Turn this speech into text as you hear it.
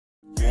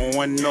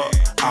growing up,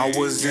 I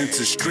was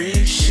into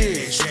street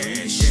shit.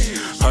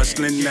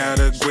 Hustling out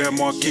of Grand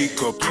Marquis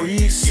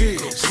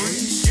Caprices.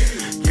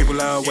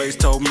 People always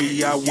told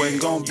me I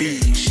wasn't gonna be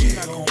shit,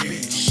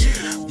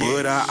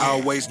 but I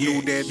always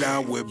knew that I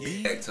would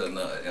be. Back to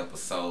another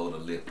episode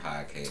of Lit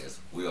Podcast.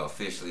 We are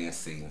officially in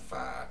season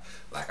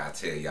 5. Like I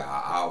tell y'all,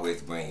 I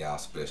always bring y'all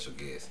special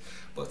guests.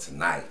 But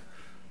tonight,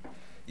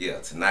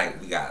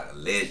 tonight we got a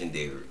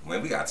legendary.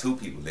 Man, we got 2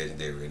 people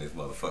legendary in this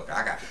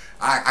motherfucker.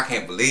 I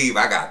can't believe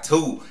I got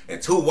 2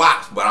 and 2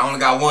 watch, but I only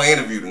got 1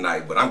 interview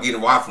tonight. But I'm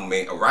getting a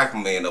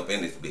rifleman up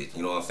in this bitch.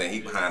 You know what I'm saying? He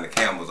behind the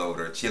cameras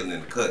over there chilling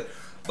in the cut.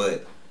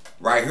 But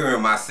right here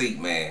in my seat,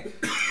 man,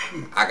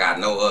 I got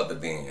no other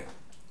than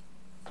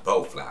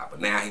BLOFLY, but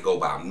now he go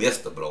by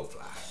Mr.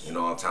 BLOFLY. You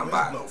know what I'm talking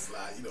about?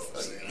 BLOFLY, you know what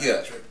I'm saying?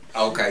 Yeah.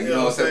 Okay, you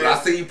know what I'm saying? But I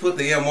see you put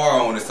the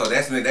MR on it, so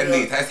that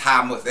means that's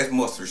how much, that's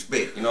much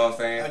respect. You know what I'm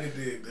saying? I can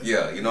dig that.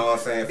 Yeah, you know what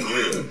I'm saying? For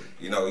real.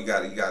 You know, you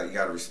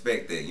gotta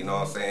respect that. You know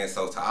what I'm saying?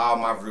 So to all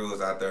my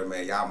viewers out there,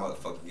 man, y'all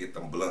motherfuckers get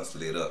them blunts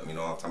lit up. You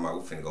know what I'm talking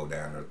about? We finna go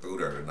down there through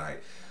there tonight.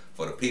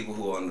 For the people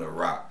who are under the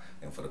rock,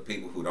 and for the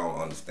people who don't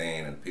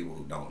understand, and the people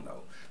who don't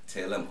know,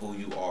 tell them who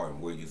you are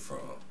and where you from.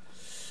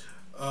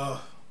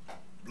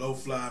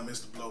 BLOFLY,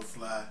 Mr.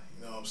 BLOFLY,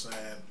 you know what I'm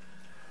saying?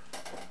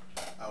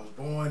 I was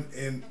born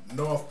in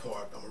North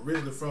Park. I'm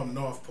originally from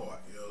North Park,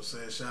 you know what I'm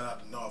saying? Shout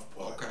out to North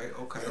Park. Okay. You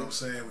know what I'm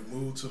saying? We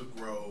moved to the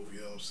Grove, you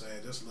know what I'm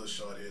saying? Just a little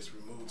short history.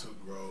 We moved to the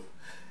Grove.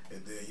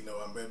 And then, you know,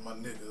 I met my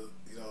nigga,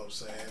 you know what I'm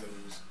saying,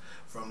 who was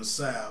from the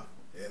South.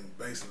 And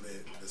basically,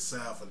 the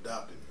South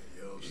adopted me,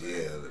 you know what I'm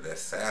saying? Yeah, that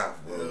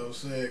South, bro. You know what I'm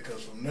saying?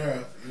 Because from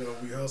there, you know,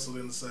 we hustled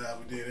in the South.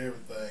 We did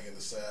everything in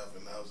the South.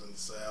 And I was in the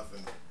South.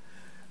 And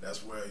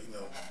that's where, you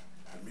know,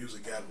 the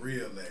music got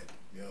real at,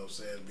 you know what I'm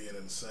saying, being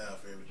in the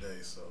South every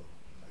day. So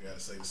I gotta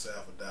say the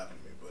South adopted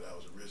me, but I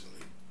was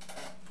originally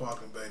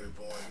Parkland baby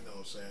born, you know what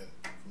I'm saying,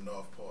 from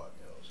North Park,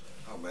 you know what I'm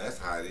saying. Oh man, that's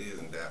how it is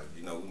in Dallas.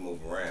 You know, we move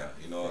around,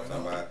 you know what I'm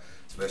talking about?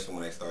 Especially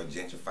when they start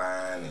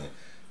gentrifying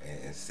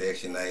and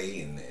Section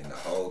 8 and the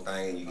whole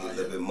thing, you get a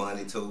little bit of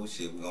money too,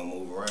 shit, we gonna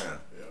move around.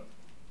 Yeah.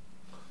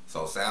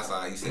 So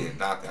Southside, you said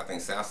adopted. I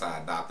think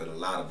Southside adopted a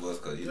lot of us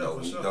because, you know,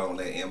 when you don't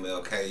let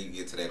MLK, you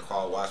get to that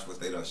car wash, which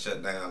they done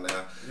shut down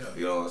now. Yeah.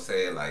 You know what I'm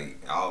saying? Like,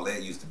 all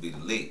that used to be the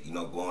lick, you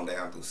know, going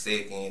down through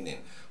 2nd and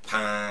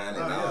Pine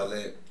and all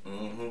that.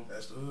 Mm-hmm.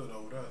 That's the hood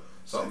over there.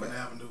 So, 2nd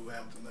Avenue,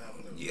 Hampton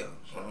Avenue. Yeah.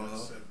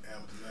 Hampton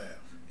Ave.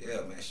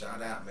 Yeah, man,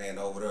 shout out, man,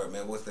 over there,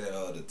 man. What's that,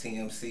 the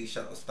TMC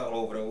store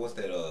over there? What's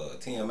that,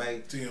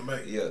 TMA?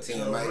 TMA. Yeah,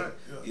 TMA. Right.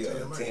 Yeah,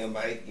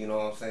 TMA, you know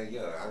what I'm saying?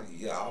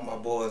 Yeah, all my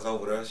boys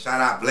over there.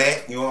 Shout out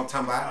Black, you know what I'm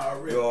talking about?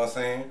 Already. You know what I'm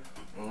saying?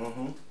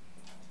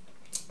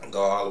 Mm-hmm.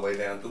 Go all the way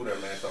down through there,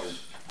 man. So,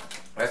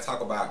 let's talk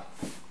about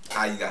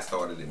how you got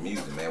started in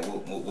music, man.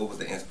 What was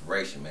the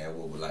inspiration, man?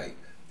 What was, like,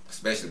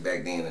 especially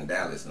back then in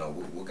Dallas, you know,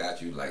 what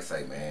got you, like,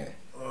 say, man?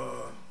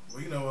 Well,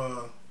 you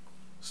know,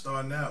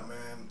 starting out,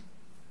 man,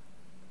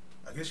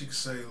 I guess you could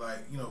say, like,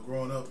 you know,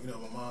 growing up, you know,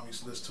 my mom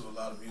used to listen to a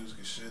lot of music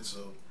and shit,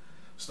 so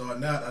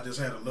starting out, I just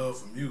had a love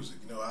for music.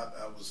 You know,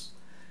 I was,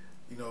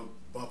 you know,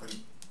 bumping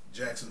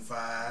Jackson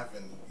 5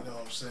 and, you know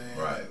what I'm saying,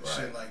 right.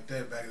 Shit like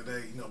that back in the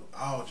day, you know,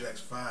 all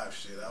Jackson 5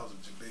 shit. I was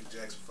a big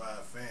Jackson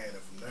 5 fan,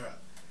 and from there,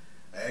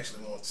 I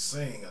actually wanted to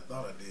sing. I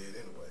thought I did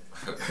anyway.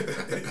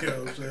 You know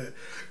what I'm saying?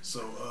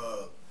 So,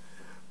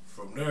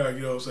 from there,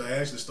 you know what I'm saying, I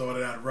actually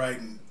started out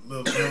writing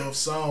little love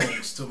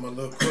songs to my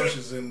little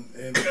crushes in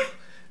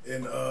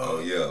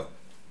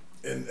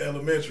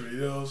elementary,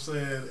 you know what I'm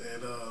saying,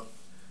 and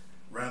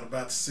around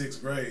about the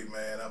 6th grade,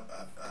 man,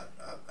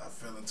 I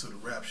fell into the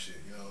rap shit,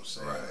 you know what I'm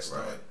saying. I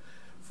started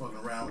fucking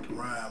around with the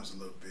rhymes a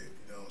little bit,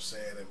 you know what I'm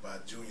saying. And by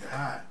junior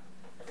high,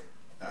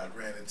 I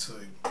ran into,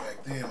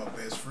 back then, my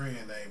best friend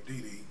named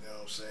Dee Dee, you know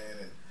what I'm saying,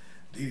 and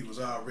Dee Dee was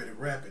already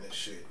rapping and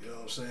shit, you know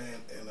what I'm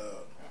saying, and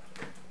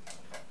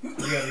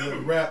we had a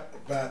little rap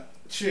about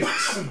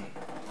chicks.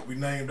 We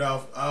named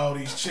off all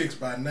these chicks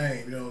by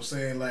name, you know what I'm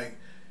saying, like,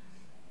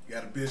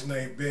 got a bitch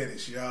named Betty,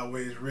 she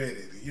always ready,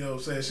 you know what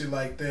I'm saying, shit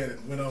like that,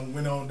 and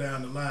went on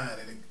down the line,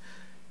 and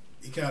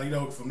he kind of, you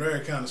know, from there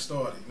it kind of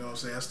started, you know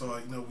what I'm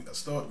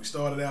saying. We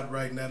started out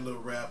writing that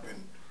little rap,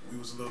 and we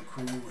was a little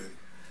crew, and,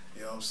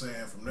 you know what I'm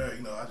saying, from there,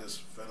 you know, I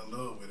just fell in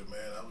love with it, man.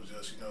 I was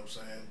just, you know what I'm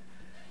saying,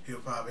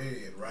 hip-hop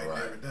head, writing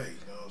every day,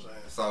 you know what I'm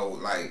saying. So,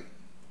 like,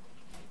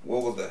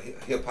 what was the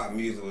hip-hop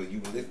music you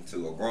were listening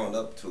to or growing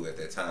up to at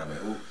that time, and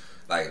who,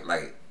 like,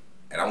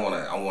 and I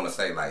wanna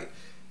say, like,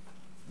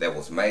 that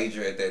was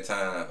major at that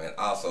time, and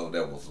also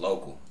that was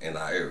local in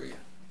our area.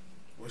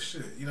 Well,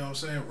 shit, you know what I'm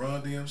saying?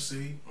 Run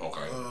DMC.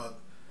 Okay.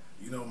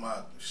 You know, my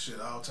shit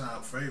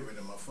all-time favorite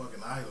and my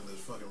fucking idol is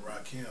fucking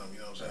Rakim. You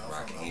know what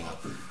I'm saying?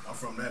 I'm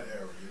from that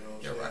era. You know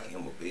what I'm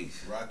saying? Rakim a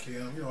beast.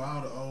 Rakim, you know,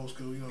 all the old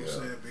school. You know what I'm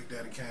saying? Big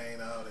Daddy Kane,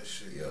 all that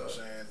shit. You know what I'm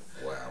saying?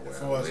 Wow. As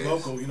far as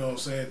local, you know what I'm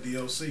saying?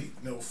 DOC, you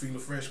know, Feel the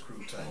Fresh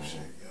Crew type shit.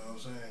 You know what I'm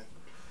saying?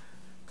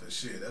 Cause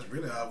shit, that's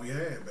really all we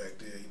had back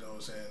there, you know what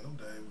I'm saying? Them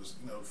days was,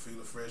 you know, Feel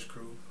the Fresh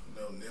Crew,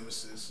 you know,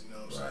 Nemesis, you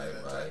know what I'm saying?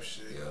 That type of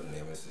shit. Yeah,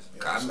 Nemesis.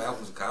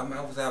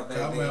 Cottonmouth was out back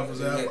then. Cottonmouth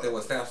was out. There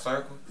was South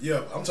Circle.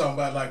 Yeah, I'm talking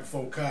about like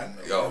before Kotton.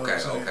 Yeah,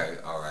 okay,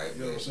 all right.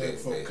 You know what I'm saying?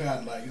 Before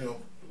Kotton, like, you know,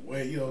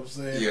 where, you know what I'm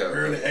saying? Yeah,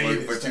 early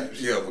 80s type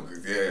shit.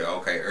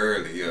 Okay,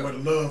 early, yeah. Where the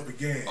love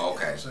began.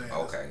 Okay, you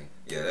know okay.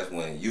 Yeah, that's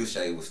when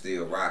U-Shay was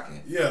still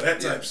rocking. Yeah, that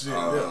type of shit,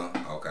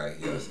 yeah. Okay,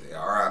 yes.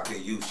 R.I.P.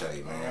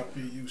 U-Shay, man.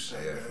 R.I.P.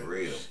 U-Shay, man. For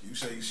real.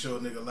 U-Shay, you show a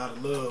nigga a lot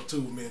of love,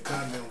 too. Me and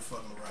Kotton never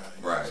fucking around.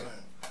 You know right.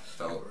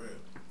 So,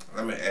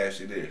 let me ask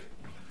you this.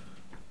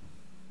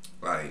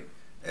 Like,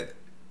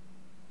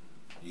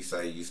 you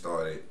say you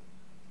started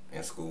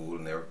in school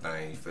and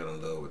everything, you fell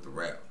in love with the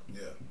rap.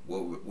 Yeah.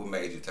 What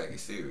made you take it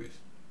serious?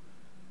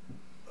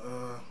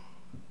 What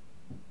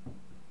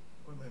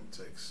made me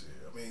take it serious?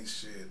 I mean,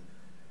 shit.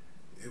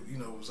 You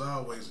know, it was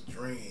always a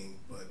dream,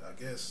 but I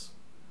guess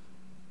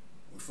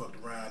we fucked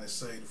around and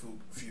saved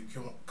a few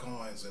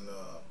coins, and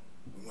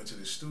we went to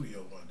the studio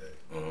one day.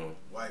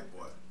 White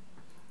boy,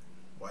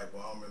 I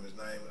don't remember his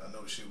name. I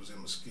know the shit was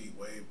in Mesquite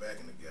way back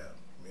in the gap.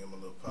 Me and my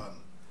little partner,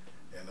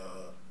 and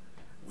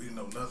we didn't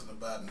know nothing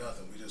about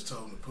nothing. We just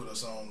told him to put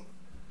us on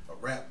a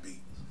rap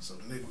beat. So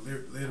the nigga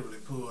literally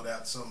pulled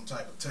out some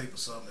type of tape or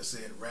something that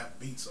said rap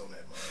beats on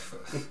that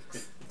motherfucker.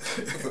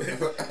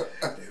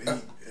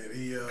 and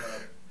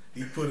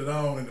he put it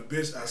on, and the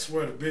bitch, I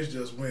swear the bitch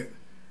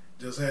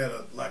just had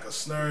like a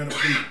snare and a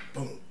beat.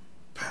 Boom,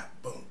 pop,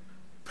 boom,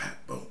 pop,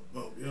 boom,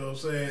 boom. You know what I'm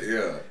saying?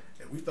 Yeah.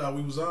 And we thought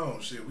we was on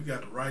shit. We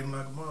got to writing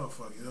like a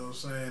motherfucker. You know what I'm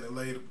saying? And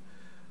laid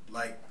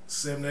like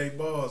 7, 8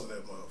 bars of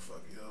that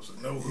motherfucker. You know, so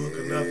no hook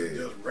or nothing,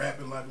 just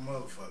rapping like a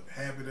motherfucker.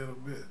 Happy little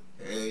bit.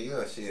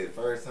 Yeah, shit.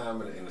 First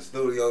time in the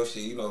studio,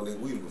 shit. You know,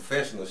 we the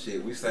professional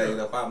shit. We saved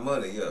up our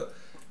money, yeah.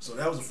 So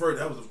that was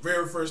the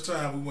very first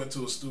time we went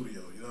to a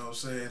studio. You know what I'm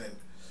saying? And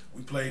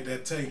we played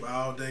that tape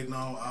all day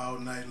long, all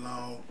night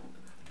long.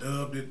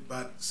 Dubbed it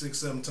about 6,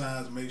 7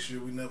 times, make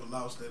sure we never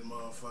lost that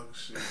motherfucker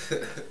shit.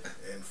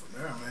 And from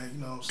there, man,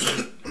 you know what I'm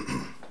saying?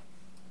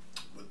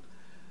 But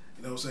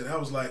you know what I'm saying? That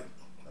was like,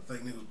 I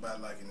think niggas was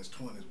about like in his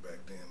 20s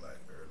back then, like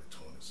early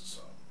 20s or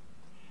something.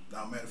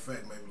 Now, matter of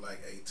fact, maybe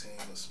like 18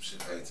 or some shit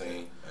like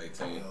 18.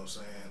 You know what I'm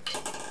saying?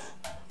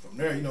 From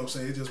there, you know what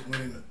I'm saying? It just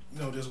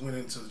went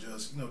into,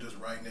 just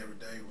writing every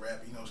day,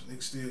 rap. You know,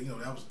 niggas still, you know,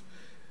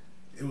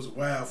 it was a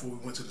while before we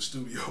went to the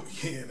studio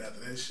again after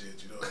that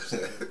shit, you know what I'm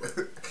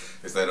saying?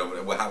 It's like,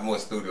 well, how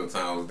much studio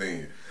time was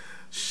then?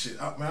 Shit,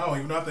 I don't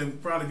even know. I think we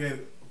probably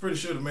I'm pretty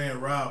sure the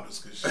man robbed us,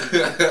 cause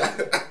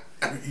shit,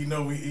 he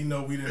know we didn't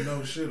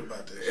know shit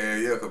about that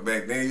shit. Yeah, cause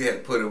back then you had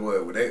to put it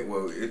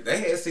they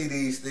had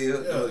CDs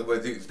still,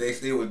 but they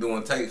still was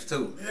doing tapes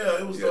too. Yeah,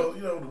 it was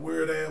the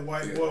weird ass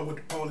white boy with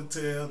the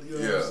ponytail, you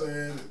know what I'm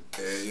saying?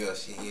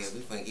 Shit,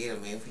 we finna get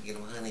him, man. We finna get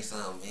him 100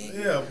 something,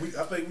 man.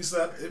 Yeah, I think we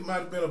said it might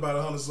have been about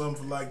 100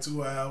 something for like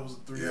 2 hours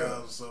or 3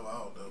 hours or something. I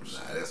don't know.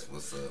 Nah, that's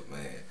what's up,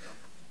 man.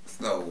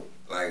 So,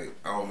 like,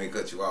 I don't mean to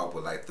cut you off,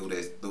 but like through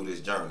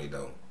this journey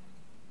though,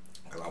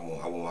 I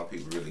want my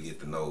people to really get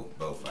to know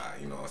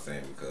BLOFLY, you know what I'm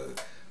saying? Because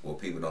what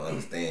people don't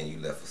understand, you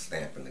left a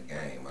stamp in the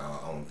game.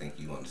 I don't think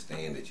you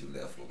understand that you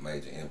left a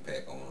major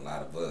impact on a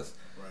lot of us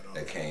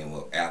that came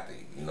up after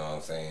you, you know what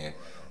I'm saying?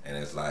 And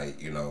it's like,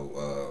 you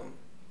know,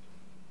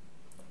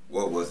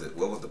 what was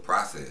the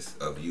process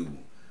of you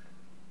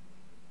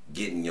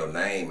getting your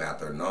name out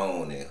there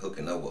known and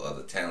hooking up with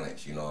other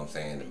talents, you know what I'm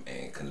saying,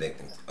 and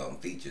collecting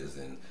features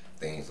and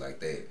things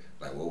like that?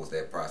 Like, what was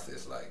that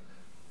process like?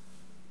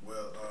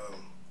 Well,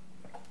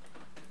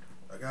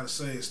 I gotta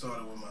say it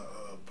started with my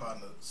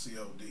partner COD,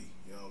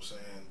 you know what I'm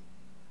saying?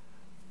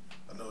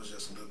 I know it's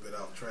just a little bit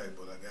off track,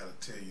 but I gotta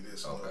tell you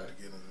this in order to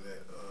get into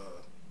that.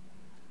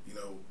 You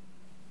know,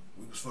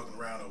 we was fucking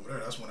around over there.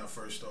 That's when I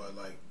first started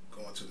like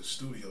going to the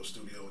studio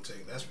and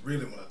taking, that's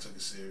really when I took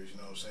it serious, you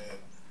know what I'm saying?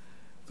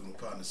 Through my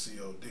partner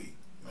COD, you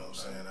know what I'm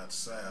saying, out the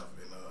South.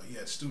 And he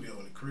had a studio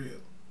in the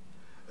crib.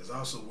 It's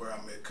also where I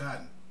met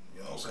Kotton,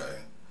 you know what I'm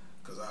saying?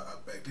 Cause I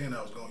back then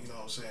I was going, you know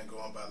what I'm saying,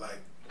 going by like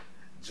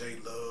J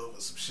Love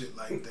or some shit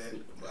like that.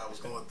 I was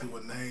going through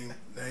a name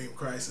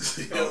crisis.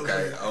 You know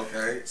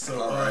okay.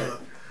 So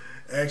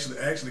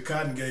actually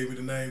Kotton gave me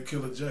the name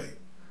Killer J.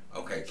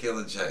 Okay,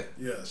 Killer J.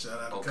 Yeah, shout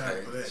out to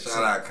Kotton for that.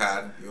 Shout out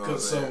Kotton. You know what I'm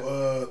saying?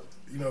 So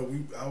you know,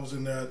 I was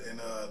in there and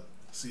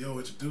CO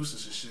introduced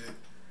us and shit.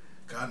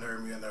 Kotton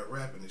heard me in there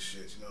rapping and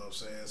shit, you know what I'm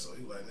saying? So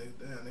he was like, nigga,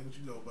 damn, nigga, what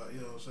you go about?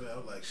 You know what I'm saying? I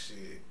was like,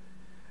 shit.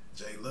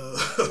 J Love,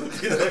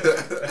 you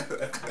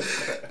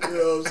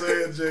know what I'm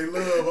saying? J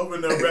Love, I'm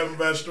in there rapping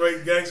about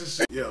straight gangster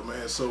shit. Yeah,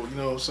 man. So you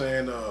know what I'm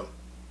saying?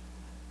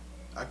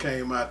 I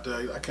came out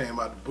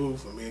the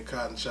booth and me and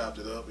Kotton chopped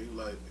it up. He was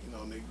like, you know,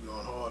 nigga, you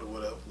going hard or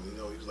whatever. You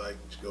know, he was like,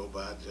 you go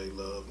by J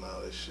Love and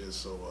all that shit.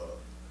 So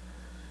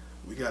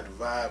we got the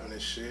vibe and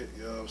this shit.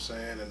 You know what I'm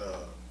saying? And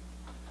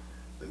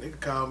the nigga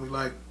called me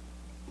like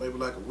maybe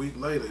like a week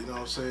later. You know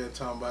what I'm saying?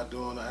 Talking about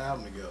doing an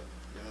album together.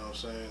 You know what I'm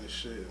saying? And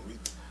shit. And we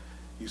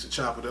used to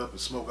chop it up and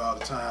smoke all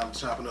the time,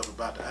 chopping up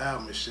about the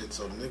album and shit.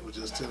 So the nigga was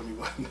just telling me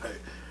one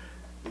night,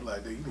 he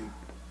like, dude, you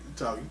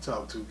You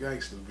talk too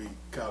gangster to be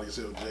calling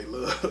yourself J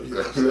Love. You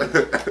know what I'm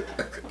saying?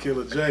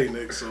 Killer J,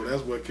 nigga. So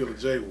that's what Killer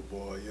J was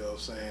born. You know what I'm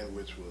saying?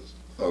 Which was.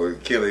 Oh,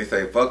 Killer. He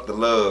say fuck the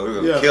love.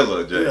 We're gonna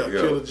Killer J. Yeah,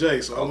 Killer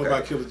J. So I went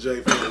by Killer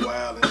J for a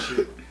while and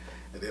shit.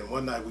 And then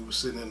one night we were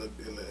sitting in the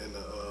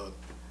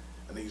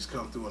and he used to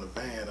come through in a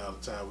van all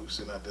the time. We were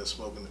sitting out there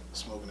smoking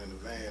in the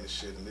van and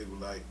shit. And they were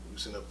like, we were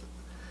sitting up.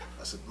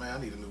 I said, man, I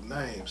need a new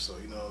name. So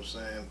you know what I'm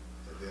saying?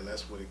 And then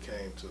that's when it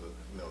came to the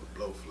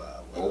BLOFLY.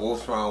 Well,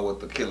 what's wrong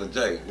with the Killer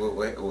J? It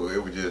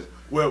was just.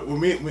 Well,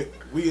 we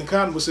and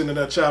Kotton was sitting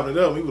there chopping it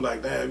up. We were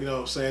like, damn, you know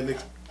what I'm saying?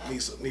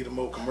 Need a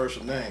more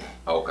commercial name.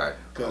 Okay.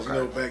 Because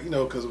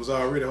because it was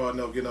already hard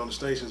enough getting on the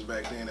stations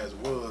back then as it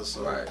was.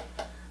 So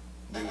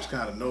it was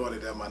kind of naughty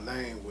that my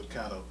name would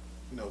kind of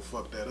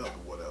fuck that up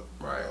or whatever.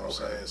 Right. You know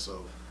what I'm saying?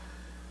 So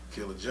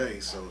Killer J.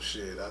 So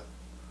shit, I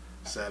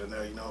sat in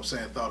there. You know what I'm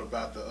saying? Thought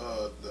about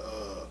the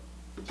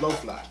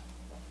BLOFLY.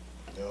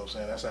 You know what I'm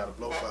saying? That's how the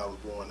BLOFLY was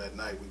born that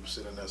night. We were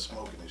sitting there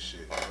smoking and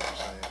shit. You know what I'm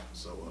saying?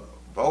 So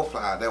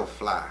BLOFLY, that was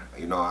fly.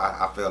 You know,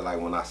 I felt like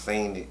when I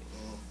seen it,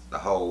 the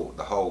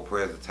whole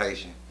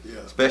presentation,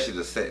 especially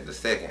the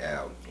second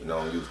album. You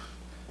know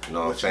what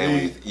I'm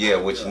saying?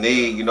 What you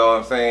need. You know what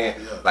I'm saying?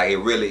 Yeah. Like it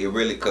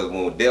really, cause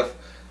when Death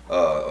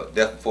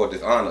Before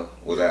Dishonor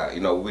was out,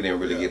 we didn't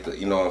really get to,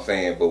 you know what I'm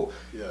saying? But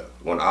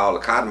when all the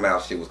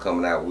Cottonmouth shit was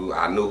coming out,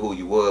 I knew who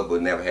you was,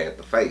 but never had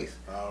the face.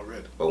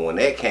 Already. But when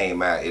that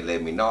came out, it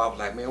let me know. I was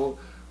like, man,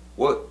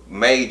 what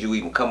made you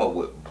even come up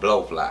with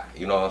BLOFLY?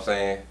 You know what I'm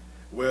saying?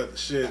 Well,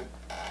 shit,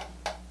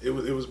 it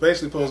was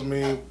basically supposed to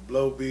mean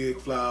blow big,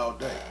 fly all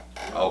day.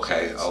 You know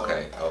okay.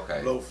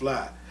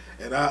 BLOFLY.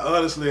 And I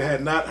honestly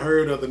had not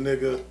heard of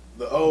the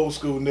old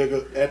school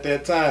nigga at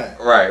that time.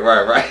 Right.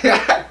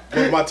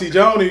 But my T.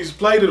 Johnnies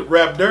played it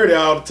rap dirty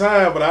all the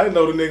time, but I didn't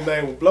know the nigga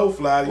name was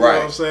BLOFLY, you know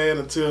what I'm saying?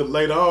 Until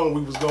later on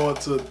we was going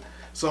to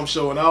some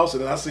show in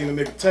Austin and I seen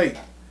the nigga tape.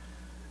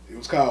 It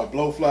was called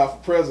BLOFLY for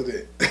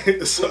President.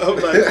 So I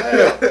was like,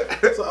 damn.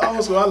 So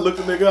old school, I looked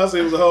the nigga, I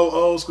said it was a whole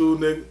old school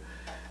nigga.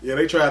 Yeah,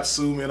 they tried to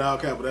sue me and all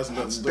kind, but that's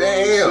another story.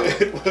 Damn.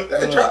 But,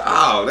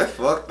 that's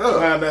fucked up.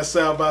 Behind that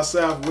South by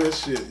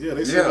Southwest shit. Yeah,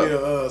 they sent me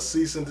a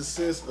cease and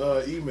desist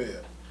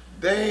email.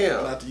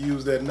 Damn. Not to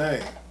use that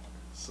name.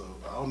 So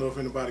I don't know if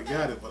anybody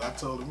got it, but I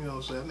told them, you know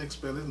what I'm saying, that nigga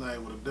spell his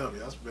name with a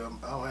W. I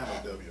don't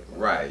have no W.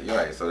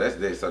 Right. So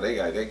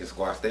they can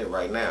squash that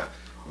right now.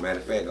 Matter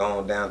of fact, go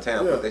on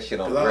downtown, put that shit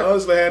on the record. I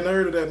honestly hadn't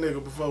heard of that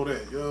nigga before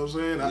that. You know what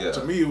I'm saying?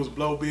 To me, it was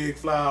blow big,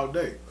 fly all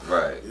day.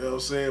 Right. You know what I'm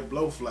saying?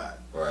 BLOFLY.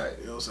 Right.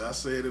 You know what I'm saying? I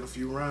said it in a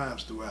few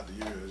rhymes throughout the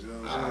years. You know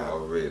what I'm saying?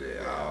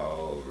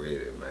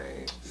 Already,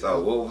 man.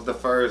 So what was the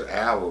first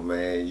album,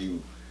 man,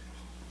 you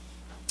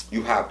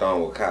hopped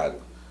on with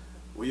Kotton?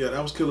 Well, yeah,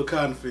 that was Killer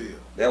Cottonfield.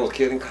 That was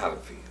Killer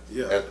Cottonfield.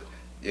 Yeah.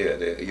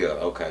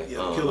 Okay.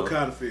 Yeah, Killer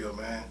Cottonfield,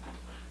 man.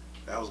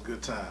 That was a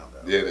good time,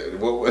 though. Yeah,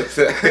 what was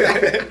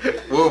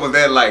that? What was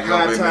that like?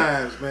 High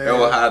times, man. That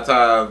was high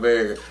times,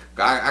 man.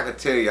 I could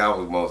tell you I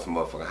was most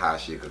motherfucking high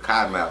shit. Cause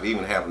Cottonmouth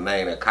even have a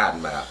name that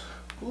Cottonmouth.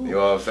 You know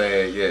what I'm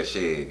saying? Yeah,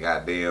 shit.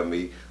 Goddamn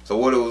me. So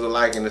what it was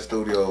like in the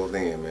studios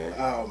then, man?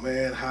 Oh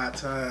man, high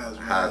times,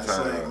 man. High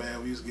times.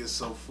 Man, we used to get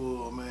so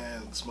full,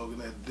 man, smoking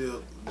that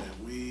dip, that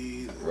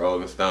weed.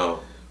 Rolling Stone.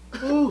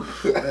 Ooh,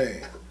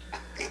 man.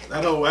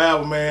 That whole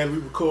album, man, we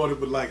recorded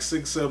with like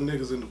 6, 7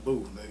 niggas in the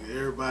booth, nigga.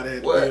 Everybody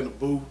had to be in the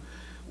booth.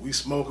 We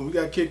smoking. We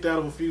got kicked out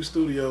of a few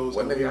studios.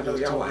 What nigga, I know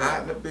y'all were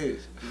hot in the bitch.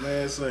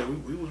 Man, say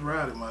we was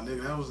riding, my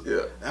nigga.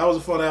 That was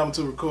a fun album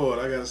to record.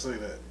 I gotta say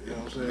that. You know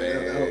what I'm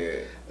saying?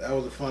 Man. That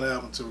was a fun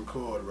album to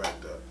record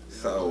right there.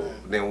 So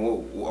then,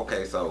 you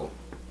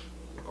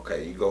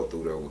go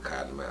through there with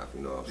Cottonmouth.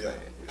 You know what I'm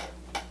saying? Yeah.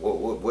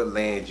 What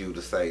lands you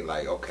to say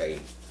like, okay,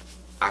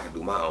 I can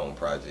do my own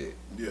project?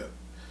 Yeah.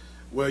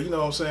 Well, you know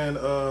what I'm saying?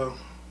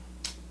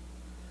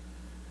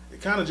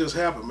 It kind of just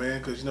happened, man,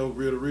 because,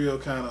 Real to Real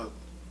kind of,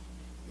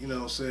 you know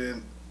what I'm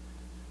saying,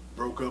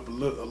 broke up a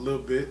little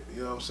bit,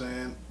 you know what I'm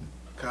saying?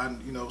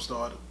 Kotton,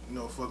 started,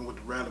 fucking with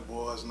the Rally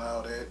Boys and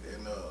all that,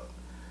 and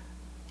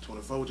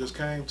 24 just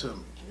came to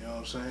me, you know what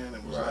I'm saying?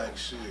 And was like,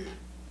 shit,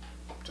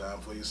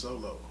 time for your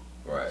solo.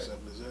 Right.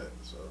 Simple as that,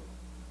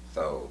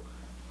 So,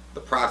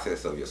 the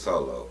process of your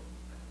solo,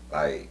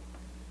 like,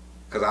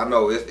 because I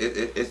know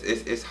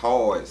it's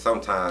hard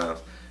sometimes,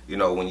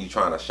 when you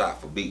trying to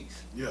shop for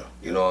beats. Yeah.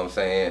 You know what I'm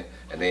saying?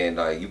 And then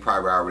you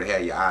probably already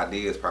had your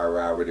ideas, probably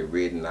already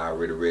written,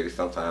 already ready.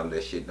 Sometimes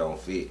that shit don't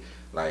fit.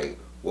 Like,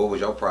 what was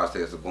your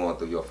process of going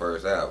through your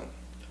first album?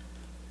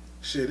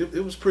 Shit,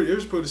 it was pretty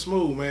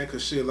smooth, man.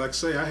 Cause shit, like I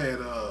say, I had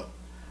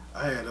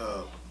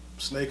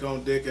Snake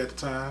on deck at the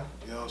time.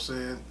 You know what I'm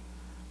saying?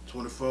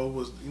 24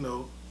 was,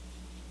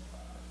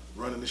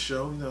 running the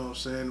show. You know what I'm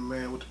saying? The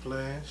man with the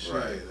plan. Shit,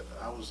 right.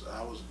 I was,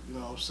 you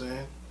know what I'm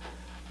saying?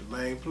 The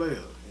main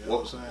player. You know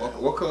what I'm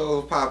saying? What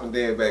club was popping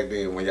then back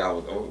then when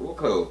y'all was? What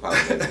club was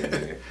popping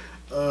then?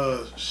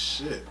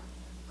 Shit.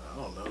 I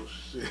don't know.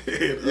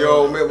 Shit. You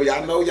don't remember?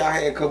 Y'all know y'all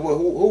had a couple.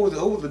 Who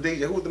was the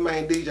DJ? Who was the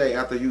main DJ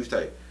after you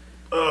stay?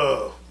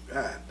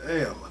 God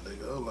damn, my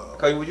nigga. Hold on.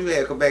 Cause what you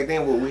had, cause back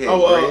then what we had.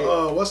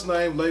 What's the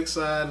name?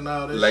 Lakeside and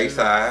all that.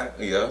 Lakeside,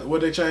 shit. yeah.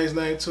 What they changed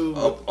name to?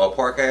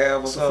 Park Ave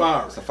or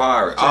Safari. Something?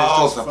 Safari.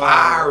 Oh,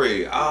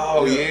 Safari.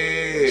 Oh yeah.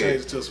 They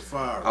changed it to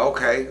Safari.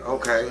 Okay.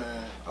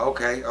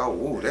 Okay. Oh,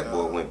 ooh, that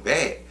boy went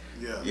back.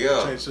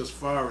 Yeah. Changed to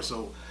Safari.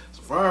 So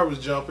Safari was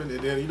jumping, and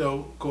then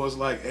of course,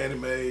 like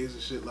animes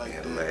and shit like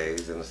that.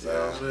 Animes in the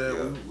South.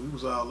 We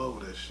was all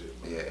over that shit.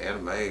 Yeah,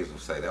 animes would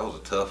say that was a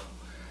tough.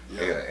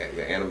 Yeah,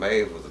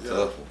 animes was a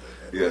tough one.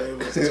 Anime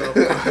was tough.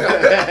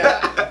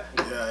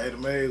 Yeah,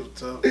 anime was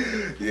tough.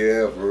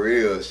 Yeah, for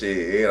real,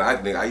 shit.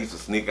 Yeah, I used to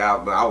sneak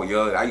out, but I was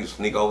young. I used to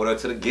sneak over there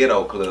to the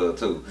ghetto club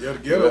too. Yeah, the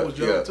ghetto was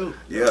jumping too.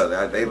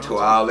 Yeah, they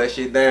tore all that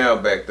shit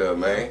down back there,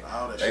 man.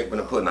 All that they shit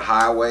been putting the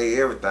highway,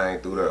 everything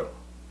through there.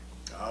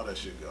 All that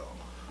shit gone.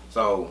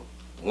 So,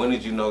 when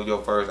did you know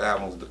your first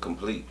album was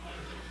complete?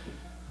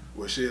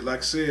 Well, shit, like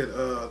I said,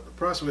 the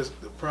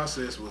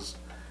process was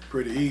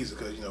pretty easy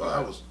because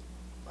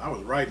I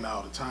was writing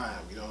all the time,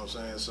 you know what I'm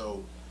saying?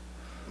 So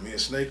me and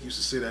Snake used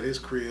to sit at his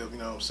crib, you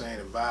know what I'm saying,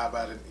 and vibe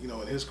out it,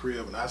 in his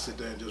crib, and I sit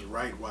there and just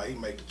write while he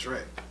make the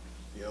track.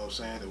 You know what I'm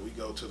saying? And we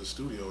go to the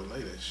studio and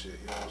lay that shit,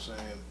 you know what I'm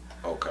saying?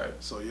 Okay.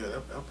 So yeah,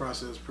 that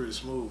process was pretty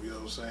smooth, you know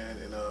what I'm saying?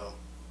 And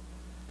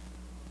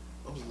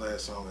what was the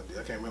last song I did?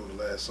 I can't remember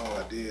the last song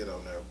I did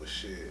on there, but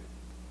shit.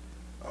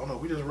 I don't know,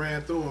 we just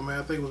ran through them, man.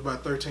 I think it was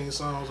about 13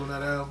 songs on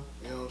that album,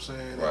 you know what I'm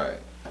saying? Right.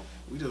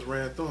 We just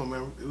ran through them,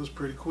 man. It was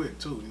pretty quick,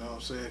 too, you know what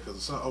I'm saying?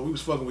 Because we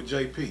was fucking with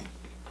JP.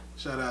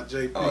 Shout out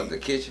JP. Oh, the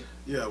kitchen?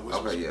 Yeah, which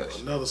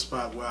was another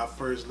spot where I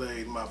first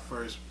laid my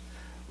first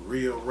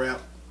real rap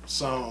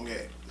song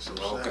at. So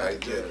shout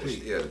out to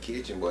JP. Yeah, the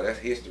kitchen, boy. That's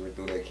history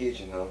through that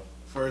kitchen, huh?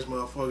 First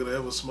motherfucker to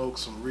ever smoke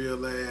some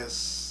real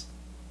ass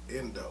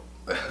endo.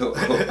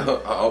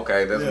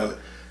 Okay, that's what.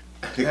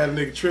 Had a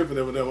nigga tripping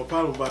over there. My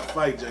partner was about to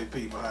fight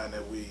JP behind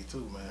that weed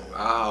too, man.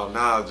 Oh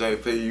no,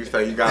 JP, you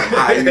say you got him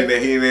high, he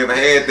never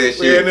had that shit.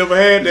 We ain't never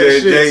had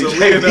that shit. So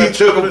JP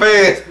took him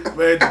fast.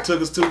 Man, it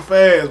took us too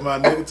fast, my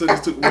nigga. Took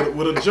us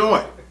with a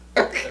joint.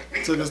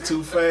 Took us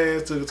too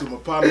fast. Took us to my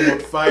partner wanted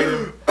to fight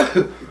him.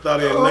 He thought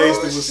he had laced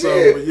it with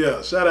something. But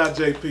yeah, shout out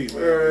JP,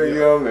 man.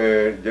 Yeah,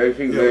 man.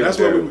 JP.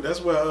 Yeah,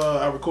 that's where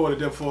I recorded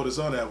them before the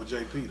sun out with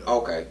JP though.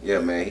 Okay, yeah,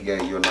 man. He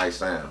gave you a nice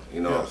sound.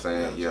 You know what I'm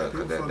saying? Yeah,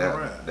 cause that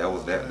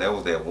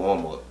was that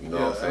warm up. You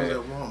know what I'm saying? That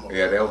was that warm up.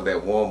 Yeah, that was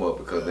that warm up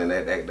because then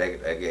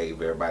that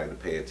gave everybody to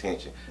pay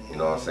attention. You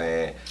know what I'm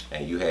saying?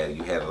 And you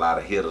had a lot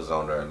of hitters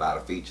on there, a lot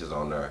of features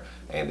on there.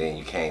 And then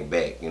you came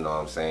back, you know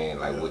what I'm saying?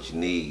 Like what you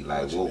need,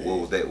 like what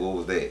was that? What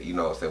was that? You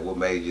know what I'm saying? What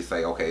made you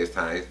say, okay, it's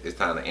time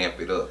to amp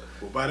it up?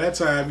 Well, by that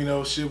time,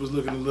 shit was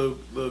looking a little,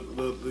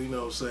 you know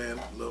what I'm saying,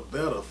 a little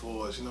better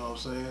for us, you know what I'm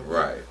saying?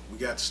 Right. We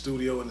got the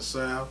studio in the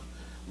South,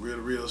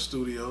 real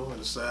studio in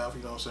the South,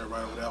 you know what I'm saying,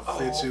 right over there,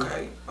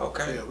 F.W.Y.T.B.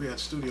 Okay. Yeah, we had the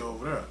studio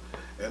over there.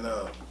 And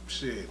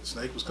shit,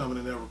 Snake was coming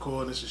in there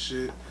recording this and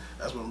shit.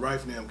 That's when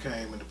Riffle and them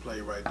came into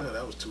play right there.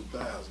 That was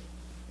 2000.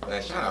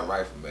 Man, shout out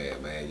Riffle,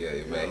 man.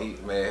 Yeah,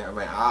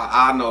 man.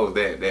 I know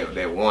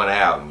that one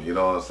album. You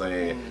know what I'm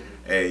saying?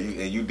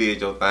 And you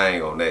did your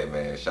thing on that,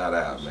 man. Shout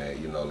out,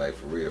 man. You know, like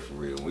for real.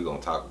 We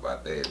gonna talk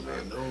about that,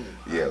 man.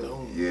 I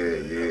know.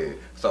 Yeah.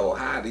 So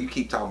how do you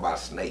keep talking about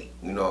Snake?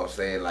 You know what I'm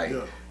saying?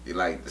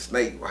 Like the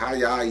Snake. How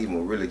y'all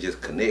even really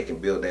just connect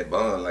and build that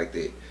bond like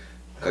that?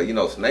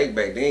 Cause Snake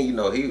back then, he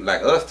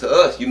like to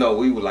us, we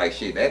were like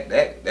shit. That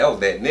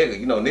was that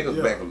nigga.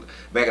 Niggas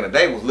back in the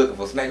day was looking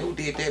for Snake. Who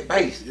did that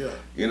bass? Yeah.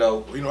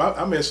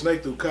 I met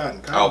Snake through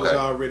Kotton. Kotton was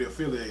already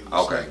affiliated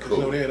with Snake.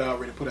 Cool. They had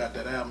already put out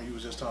that album you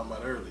was just talking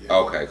about earlier.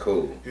 Okay,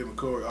 cool. Him and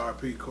Corey,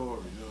 R.P.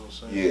 Corey. You know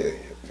what I'm saying?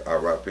 Yeah,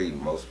 R.I.P.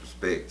 Most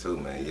respect too,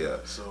 man. Yeah.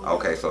 So,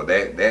 so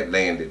that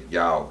landed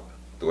y'all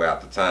throughout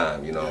the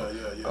time, Yeah.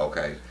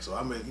 Okay. So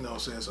I met,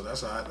 so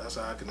that's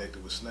how I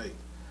connected with Snake.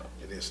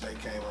 And then Snake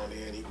came on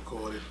in, he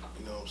recorded,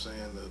 you know what I'm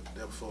saying, the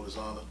Devil for His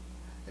Honor.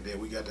 And then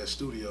we got that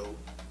studio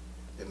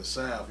in the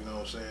South, you know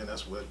what I'm saying?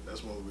 That's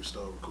when we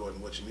started recording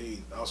What You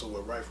Need. Also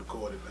where Rife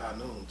recorded High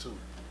Noon too.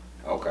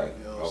 Okay.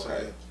 You know what I'm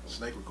saying?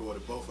 Snake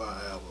recorded both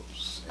our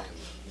albums and,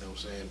 you know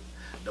what I'm saying,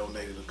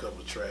 donated a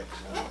couple of tracks,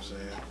 you know what I'm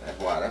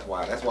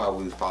saying? That's why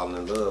we was falling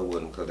in love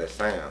with him, because that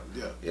sound.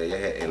 Yeah.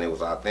 And it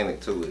was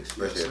authentic too,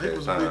 especially at that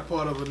time. Snake was a big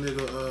part of a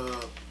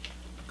nigga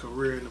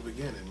career in the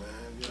beginning, man.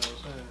 You know what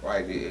I'm saying?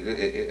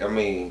 Right. I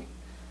mean,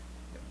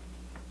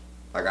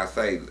 like I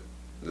say,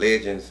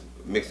 legends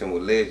mixing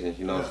with legends.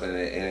 You know what I'm saying?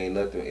 It ain't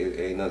nothing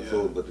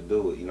to it but to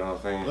do it. You know what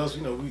I'm saying? Plus,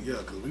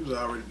 because we was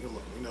already,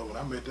 when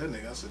I met that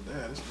nigga, I said,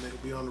 damn, this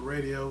nigga be on the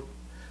radio.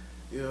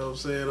 You know what I'm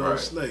saying? On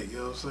Snake. You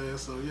know what I'm saying?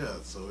 So yeah,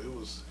 so it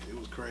was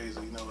crazy.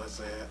 You know what I'm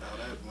saying? How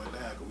that went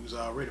down. Cause we was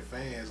already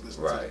fans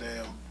listening to the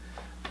damn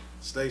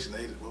station. I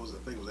think it was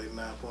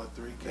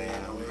 89.3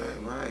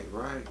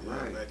 Right.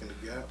 Back in the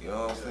gap. You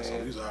know what I'm saying? So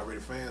we was already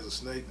fans of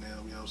Snake now.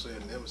 You know what I'm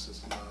saying?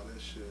 Nemesis and all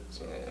that shit.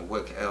 So. And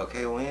what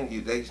KON?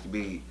 They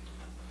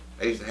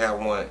used to have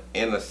one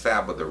in the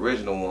South, but the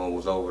original one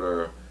was over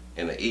there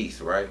in the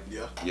East, right?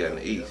 Yeah. Yeah, in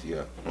the East.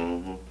 Yeah.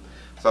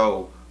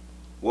 So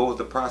what was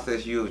the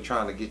process you were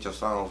trying to get your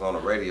songs on the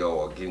radio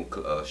or getting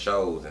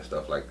shows and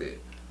stuff like that?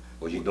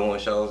 Was you doing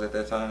shows at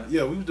that time?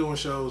 Yeah, we were doing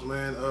shows,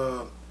 man.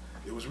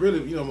 It was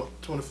really, you know,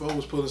 24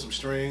 was pulling some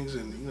strings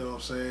and, you know what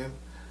I'm saying,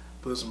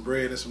 put some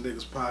bread in some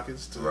niggas'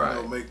 pockets to, you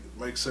know,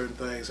 make certain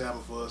things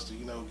happen for us to,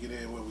 you know, get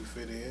in where we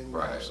fit in. You know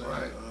what I'm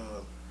saying?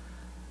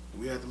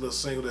 We had the little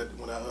single that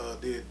when I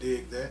did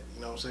Dig That,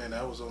 you know what I'm saying,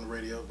 that was on the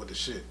radio, but the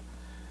shit,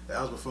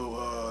 that was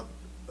before,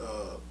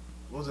 what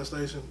was that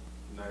station?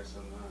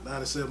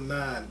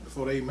 97.9,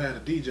 before they even had a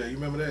DJ, you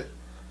remember that?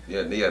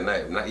 Yeah,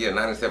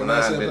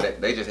 97.9.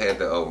 They just had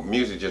the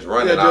music just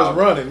running. Yeah, just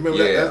running. Remember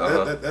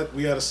that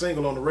we had a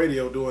single on the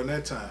radio during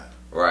that time.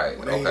 Right.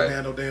 When they ain't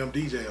had no damn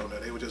DJ on there,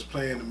 they were just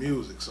playing the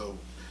music. So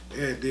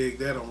they had Dig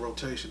That on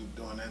rotation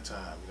during that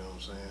time. You know what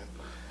I'm saying?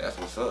 That's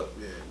what's up.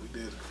 Yeah, we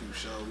did a few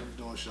shows. We were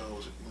doing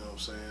shows. You know what I'm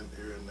saying?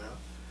 Here and now.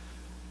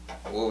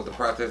 What was the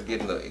process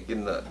getting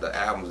the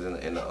albums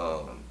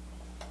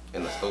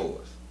in the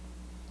stores?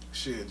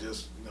 Shit,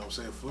 just, you know what I'm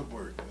saying,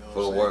 footwork. You know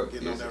Footwork,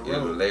 getting on that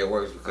road. The leg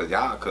works because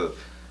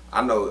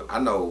I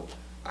know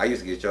I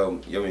used to get your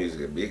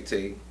music at Big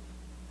T.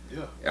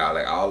 Yeah. Y'all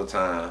like all the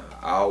time.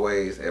 I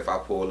always, if I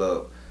pull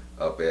up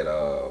at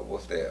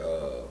what's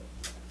that,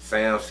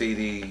 Sam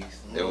CDs,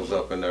 it was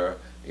up in there,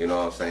 you know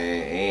what I'm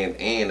saying,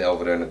 and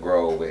over there in the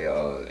Grove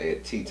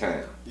at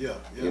T-Town. Yeah,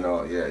 yeah. You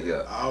know,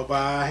 yeah. All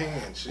by our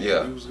hand. Shit.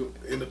 Yeah. We was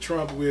in the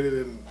trunk with it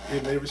and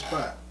hitting every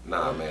spot.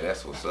 Nah, man,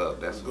 that's what's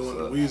up. That's what's up.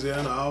 Going to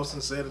Louisiana,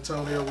 Austin, San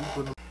Antonio, we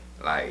put them.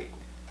 Like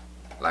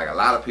a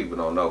lot of people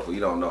don't know. For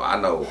you don't know,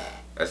 I know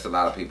that's a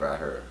lot of people out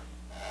here.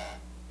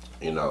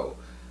 You know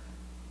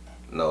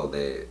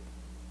that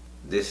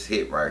this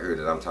hit right here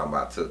that I'm talking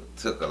about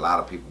took a lot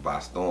of people by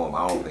storm.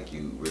 I don't think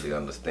you really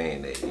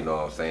understand that. You know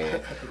what I'm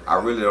saying? I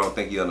really don't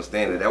think you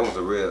understand that. That was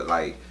a real,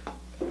 like,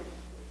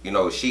 you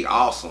know, She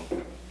Awesome.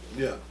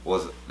 Yeah.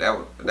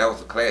 That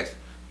was a classic.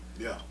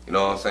 Yeah. You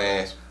know what I'm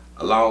saying?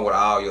 Along with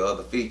all your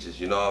other features,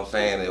 you know what I'm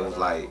saying? It was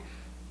like,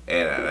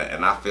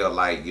 and I feel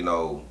like, you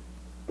know,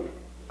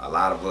 a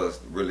lot of us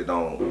really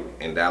don't,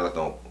 in Dallas,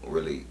 don't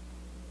really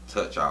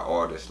touch our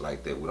artists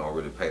like that. We don't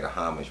really pay the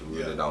homage.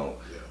 We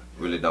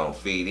really don't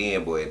feed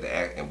in. But at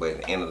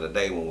the end of the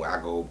day, when I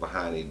go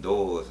behind these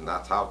doors and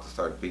I talk to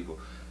certain people,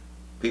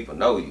 people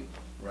know you.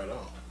 Right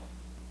on.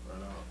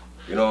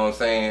 You know what I'm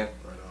saying?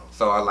 Right on.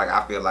 So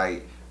I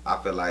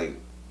feel like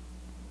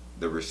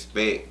the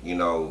respect, you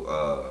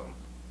know,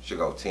 should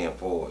go 10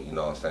 forward. You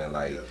know what I'm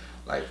saying?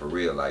 Like for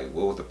real, like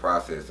what was the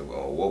process of,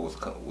 or what was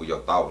your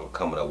thought of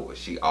coming up with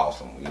She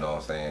Awesome? You know what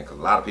I'm saying? Because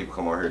a lot of people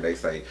come on here, they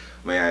say,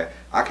 man,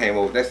 I came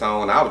up with that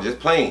song and I was just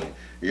playing.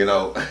 You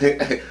know,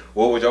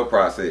 what was your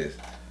process?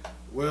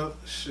 Well,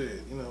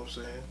 shit, you know what I'm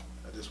saying?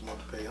 I just want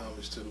to pay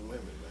homage to the women,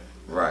 man.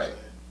 You know right.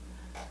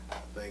 I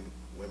think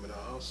women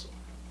are awesome.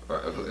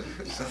 Right.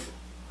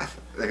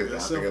 Real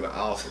simple.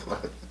 Awesome.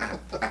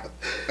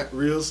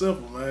 Real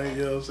simple, man.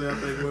 You know what I'm saying? I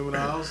think women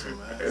are awesome,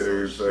 man.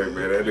 So, say,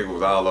 man, that nigga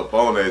was all up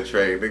on that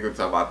train. Nigga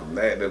talking about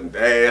them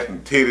ass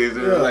and titties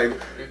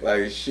and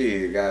like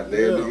shit.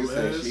 Goddamn, nigga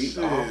saying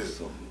she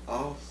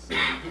awesome.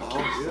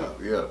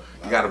 Yeah.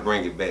 You gotta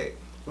bring it back.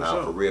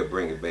 For real,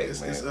 bring it back,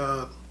 man. It's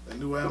a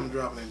new album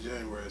dropping in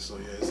January, so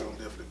yeah, it's gonna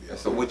definitely be out.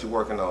 So what you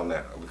working on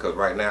now? Because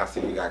right now I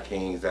see you got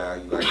Kings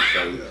out, you like to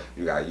say,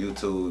 you got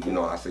YouTube, you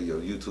know, I see your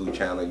YouTube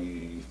channel,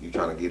 you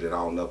trying to get it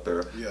on up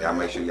there. Y'all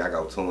make sure y'all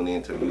go tune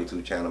in to the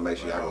YouTube channel, make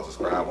sure y'all go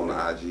subscribe on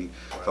the IG.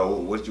 So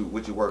what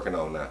you working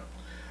on now?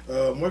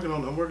 I'm working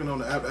on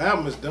the album. The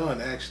album is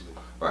done actually.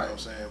 Right. You know what I'm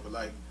saying? But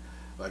like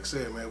I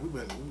said, man,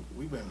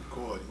 we've been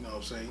recording, you know what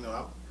I'm saying? You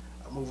know,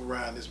 I move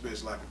around this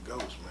bitch like a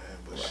ghost, man.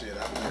 But shit,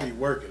 I be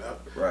working.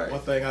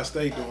 One thing I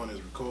stay doing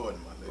is recording,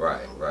 my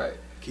nigga. You know? Right.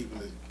 Keeping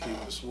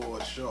the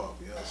sword sharp,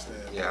 you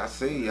understand? Yeah, I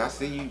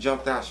see you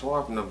jumped out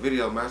sharp in the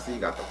video, man. I see you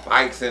got the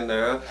bikes in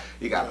there,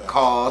 you got the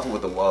cars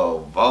with the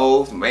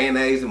Vogues,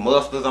 mayonnaise and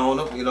mustards on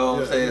them, you know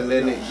what I'm saying?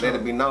 Let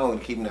it be known,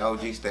 keeping the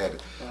OG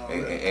status.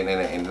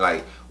 And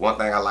like, one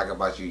thing I like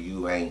about you,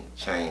 you ain't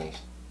changed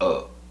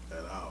up.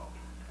 At all.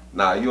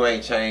 Nah, you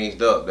ain't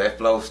changed up. That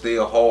flow's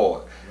still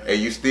hard. And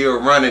you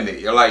still running it.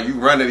 You're like, you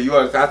running it. You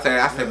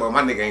understand? I said, boy,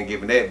 my nigga ain't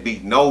giving that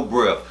beat no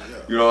breath.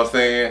 You know what I'm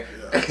saying?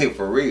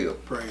 For real.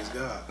 Praise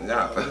God.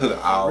 Nah,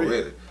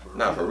 already.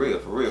 Nah, for real.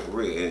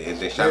 And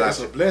then shout out. It's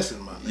a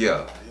blessing, man.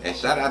 Yeah. And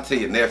shout out to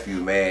your nephew,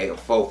 man,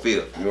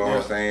 4/5. You know what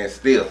I'm saying?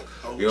 Stiff.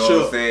 You know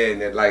what I'm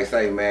saying? And like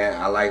say,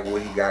 man, I like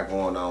what he got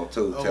going on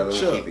too. Tell him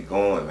to keep it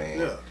going,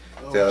 man.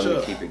 Tell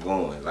him to keep it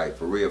going. Like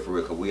for real.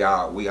 Cause we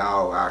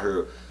all out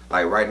here.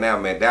 Like right now,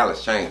 man,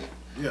 Dallas changing.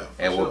 Yeah.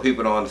 And what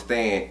people don't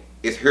understand,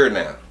 it's here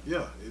now.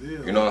 Yeah, it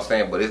is. You know what I'm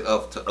saying? But it's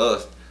up to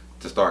us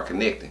to start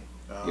connecting.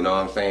 You know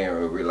what I'm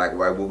saying? Like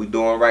what we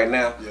doing right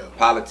now,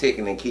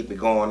 politicking and keep it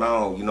going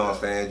on. You know what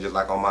I'm saying? Just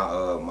like on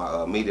my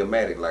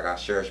Mediamatic, like I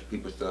share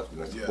people's stuff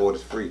and the support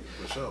is free.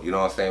 For sure. You know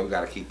what I'm saying? We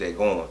got to keep that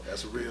going.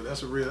 That's a real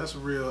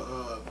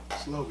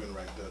slogan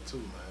right there too,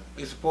 man.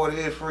 Your support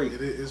is free.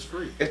 It is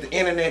free. It's the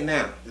internet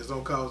now. It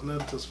don't cost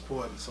nothing to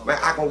support. Man,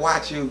 I can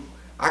watch you.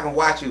 I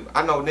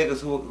know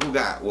niggas who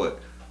got what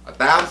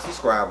 1,000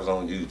 subscribers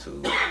on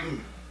YouTube.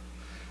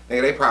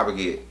 nigga, they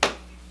probably get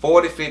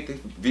 40, 50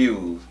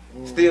 views,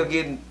 still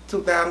getting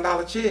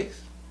 $2,000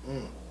 checks. Yeah.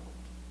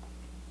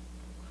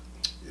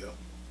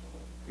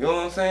 You know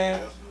what I'm saying?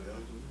 Yeah.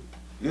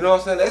 You know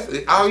what I'm saying?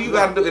 That's all you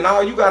gotta do, and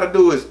all you gotta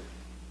do is.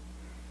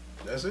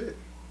 That's it.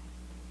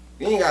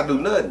 You ain't gotta do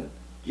nothing.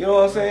 You know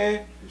what I'm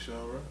saying? You sure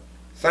right.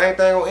 Same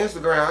thing on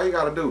Instagram. All you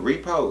gotta do,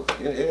 repost.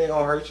 It ain't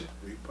gonna hurt you.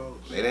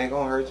 Repost. It ain't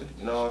gonna hurt you.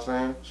 You know what I'm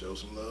saying? Show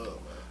some love,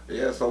 man.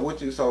 Yeah. So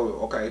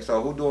okay.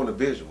 So who doing the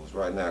visuals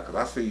right now? Cause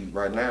I see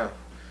right now,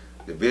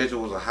 the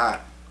visuals are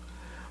hot.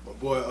 My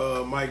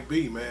boy Mike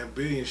B, man,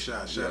 Billion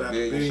Shot. Shout out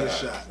to Billion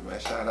Shot. Man,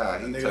 shout out.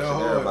 He touching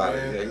hard, everybody.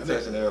 man. Yeah, he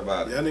touching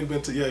everybody. Yeah, that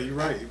nigga been you're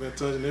right. He been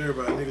touching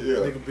everybody.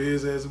 Nigga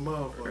biz as a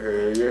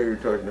motherfucker. Yeah, he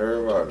touching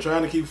everybody. I'm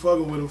trying to keep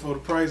fucking with him before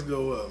the price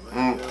go up, man.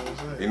 You know what I'm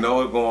saying? You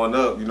know it's going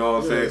up. You know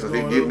what I'm saying? Cause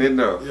he getting in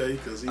there. Yeah,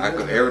 because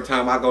every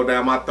time I go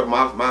down my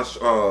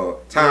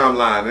timeline,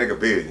 nigga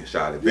Billion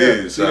Shot it.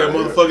 Billion see Shot that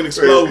motherfucking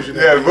explosion.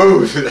 Yeah,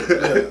 moves.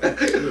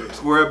 Yeah.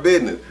 Square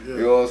business. Yeah.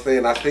 You know what I'm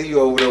saying? I see you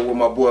over there with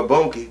my boy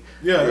Boonkey.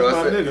 Yeah, you know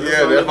that's my nigga.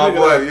 Yeah, that's my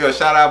boy. Yeah,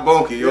 shout out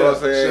Boonkey. You know what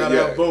I'm saying? Shout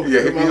out Boonkey.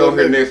 Yeah, he'll be on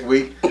here next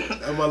week.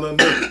 That's my little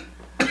nigga.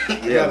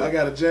 Yeah, I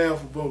got a jam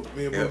for Boonkey.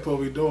 Me and Boonkey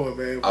supposed to be doing,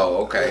 man. Oh,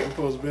 okay. We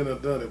supposed to been and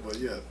done it, but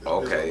yeah.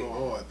 Okay.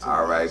 Hard too,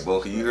 all right, man.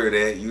 Boonkey, you heard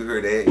that? You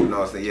heard that? You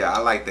know what I'm saying? Yeah, I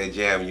like that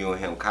jam you and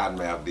him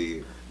Cottonmouth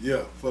did.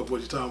 Yeah, fuck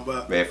what you talking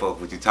about. Man, fuck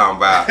what you talking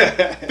about.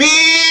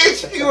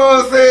 Bitch! You know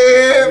what I'm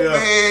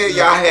saying?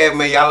 Yeah.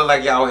 Man, y'all look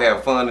like y'all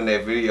had fun in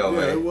that video,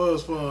 man. Yeah, it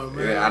was fun,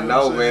 man. Yeah, I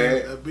know,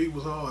 man. That beat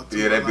was hard, too.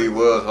 Yeah, that beat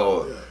was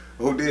hard. Yeah.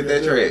 Who did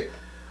that track?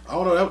 I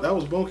don't know, that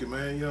was Boonkey,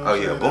 man. You know what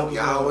I'm saying?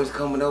 Boonkey always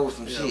coming over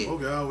some shit.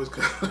 Boonkey always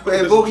coming.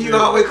 Man, Boonkey, you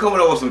always coming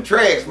over some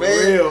tracks, man.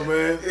 For real,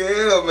 man.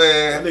 Yeah,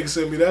 man. That nigga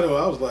sent me that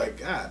one. I was like,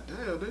 God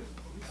damn, let me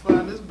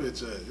find this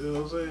bitch at. You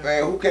know what I'm saying?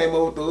 Man, who came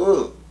over the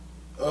hood?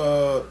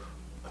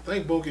 I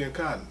think Boonkey and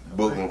Kotton.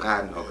 Boonkey and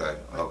Kotton? Okay.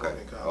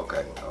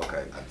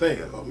 I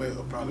think, or maybe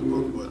probably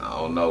Boonkey, but I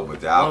don't know,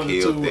 but y'all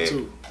killed that.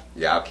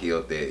 Y'all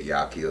killed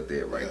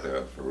that right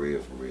there, for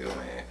real,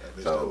 man.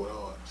 So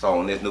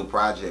on this new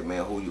project,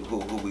 man, who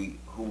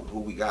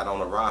we got on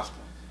the roster?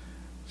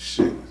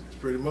 Shit, it's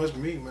pretty much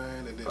me,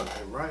 man, and then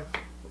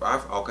Riffle.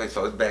 Okay,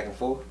 so it's back and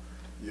forth.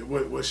 Yeah,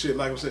 what shit?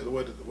 Like I said,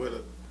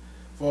 as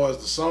far as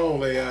the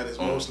song layout, is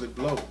mostly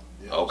BLO.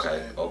 You know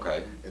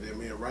okay. And then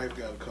me and Riffle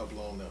got a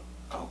couple on there.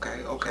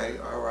 Okay,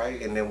 all right.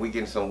 And then we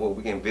getting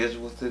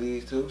visuals to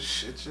these too?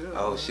 Shit, yeah.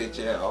 Oh, shit,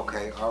 yeah.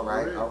 Okay, all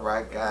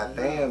right. God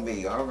damn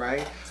me. All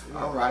right.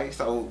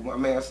 So,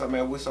 so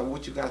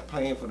what you guys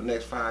playing for the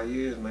next 5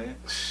 years, man?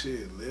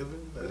 Shit,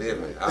 living.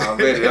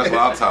 Already, that's what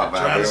I'm talking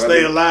about. Trying to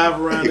stay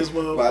alive around this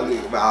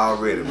motherfucker.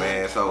 Already,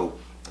 man. So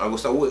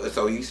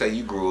you say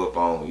you grew up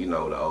on,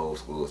 the old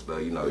school stuff,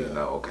 Run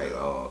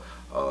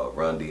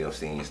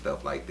DMC and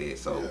stuff like that.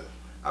 So. Yeah.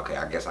 Okay,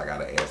 I guess I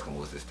gotta ask him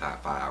what's his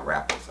top 5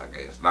 rappers, I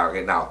guess.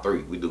 Now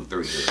 3. We do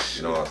 3 here.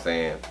 You know what I'm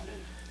saying?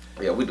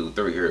 Yeah, we do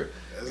 3 here.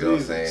 That's you know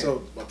easy. what I'm saying?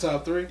 So my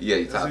top 3? Yeah,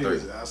 your top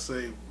 3. I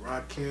say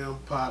Rakim,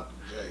 Pop,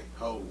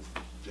 Hov,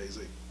 Jay-Z.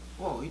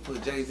 Whoa, he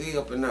put Jay-Z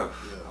up in there.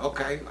 Yeah.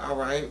 Okay, all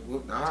right.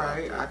 Well, all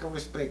right. I can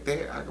respect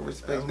that.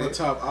 That's my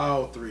top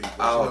all 3.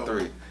 All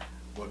 3.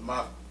 But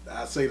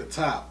I say the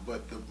top,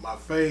 but my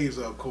faves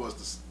are, of course,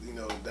 the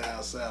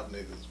down south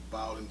niggas.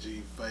 Ballin'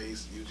 G,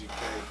 Face,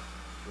 UGK.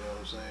 You know what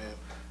I'm saying?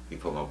 He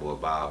put my boy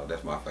Ball.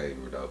 That's my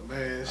favorite though.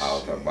 Man,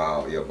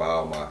 Ball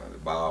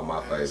my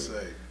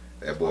favorite.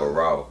 That boy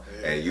raw.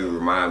 Yeah, and you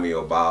remind me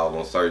of Ball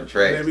on certain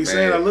tracks. They be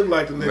saying I look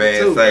like the nigga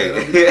too.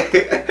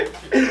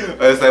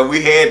 Man,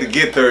 we had to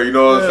get there, you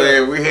know what I'm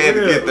saying? We had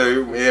to get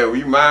there. Yeah,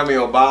 we remind me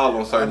of Ball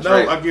on certain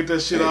tracks. I get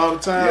that shit all the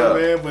time,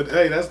 man. But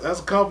hey, that's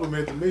a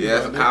compliment to me. Yeah,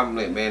 that's a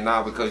compliment, man.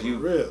 Nah, because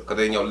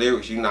in your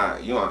lyrics, you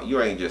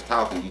ain't just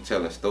talking, you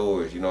telling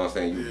stories. You know what I'm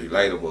saying? You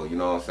relatable. You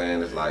know what I'm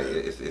saying? It's like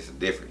it's a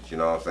difference. You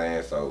know what I'm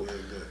saying? So.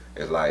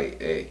 It's like,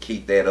 hey,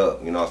 keep that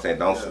up, you know what I'm saying?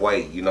 Don't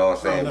sway, you know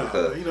what I'm saying?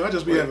 Because I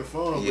just be having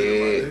fun with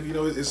it.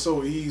 It's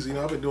so easy.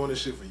 I've been doing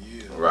this shit for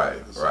years.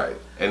 Right.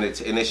 And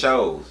it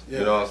shows, you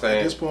know what I'm saying?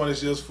 At this point,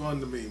 it's just fun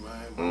to me,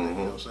 man. You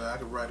know what I'm saying? I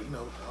can write, I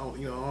don't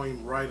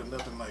even write or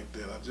nothing like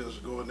that. I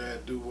just go in there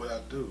and do what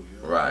I do. You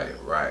know Right.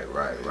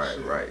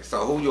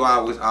 So who you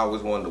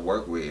always wanted to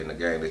work with in the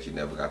game that you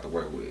never got to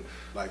work with?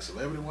 Like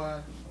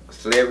celebrity-wise?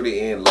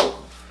 Celebrity and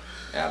local,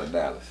 out of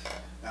Dallas.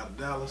 Out of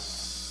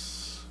Dallas.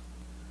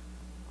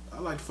 I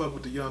like to fuck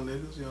with the young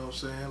niggas, you know what I'm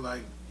saying? Like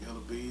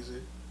Yellow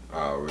Beezy.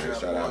 Oh, really?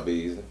 Shout out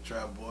Beezy.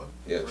 Trap Boy.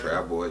 Yeah,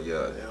 Trap Boy, yeah. You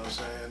know what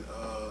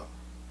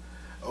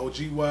I'm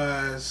saying?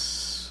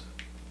 OG-wise,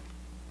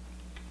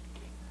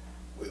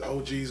 with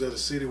OGs of the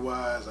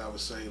city-wise, I would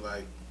say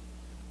like,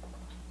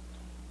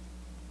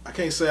 I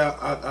can't say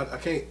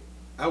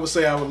I would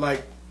say I would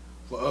like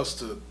for us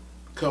to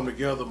come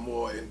together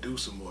more and do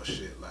some more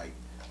shit. Like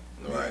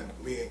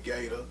me and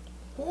Gator,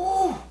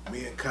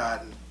 me and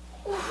Kotton,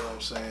 you know what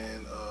I'm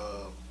saying?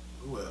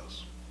 Who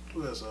else?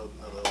 Who else?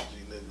 Another OG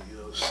nigga, you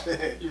know what I'm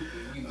saying? You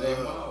name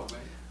them all, man.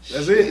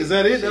 That's it? Is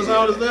that it? That's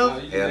all that's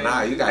left? Hell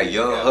nah, you got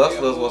Young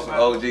Hustlers with some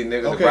OG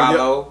niggas. Okay,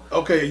 Rollo.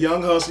 Okay,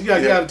 Young Hustler. You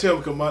gotta tell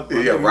me, come on.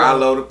 Yeah,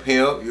 Rollo the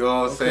Pimp, you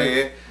know what I'm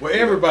saying? Well,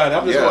 everybody.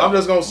 I'm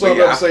just gonna sum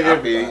up and say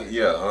everybody.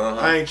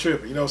 I ain't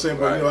tripping, you know what I'm saying?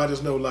 But you know, I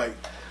just know like,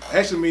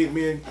 actually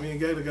me and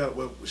Gator got,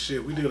 well,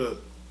 shit, we did a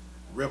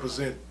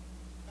represent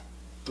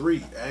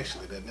 3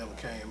 actually that never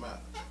came out.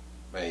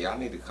 Man, y'all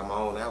need to come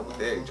on out with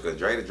that because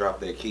Dre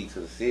dropped that key to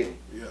the city.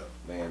 Yeah.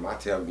 Man, I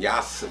tell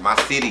y'all, my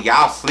city,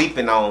 y'all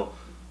sleeping on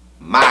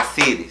my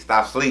city.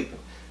 Stop sleeping.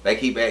 They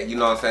keep at, you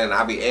know what I'm saying?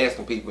 I be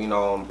asking people, you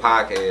know, on the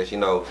podcast, you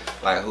know,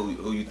 like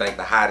who you think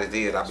the hottest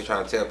is. I be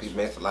trying to tell people,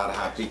 man, it's a lot of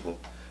hot people.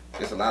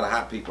 There's a lot of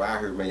hot people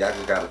out here, man. Y'all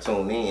just gotta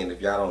tune in. If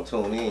y'all don't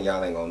tune in,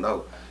 y'all ain't gonna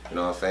know. You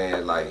know what I'm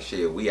saying? Like,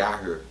 shit, we out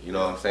here. You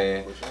know what I'm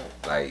saying?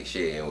 Like,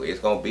 shit, and it's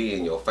gonna be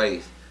in your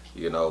face.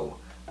 You know,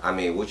 I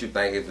mean, what you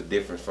think is the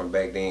difference from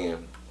back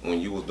then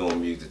when you was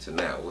doing music to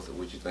now?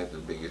 What you think the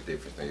biggest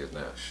difference is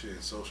now?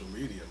 Shit, social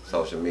media, man.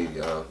 Social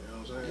media, huh? You know what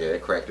I'm saying? Yeah,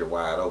 it cracked it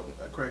wide open.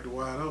 I cracked it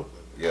wide open.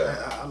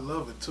 Yeah. I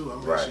love it too. I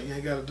mean, Right. shit, you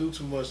ain't got to do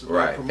too much to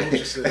promote Right.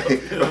 yourself.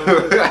 You know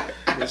what I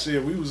mean? And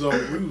shit, we was,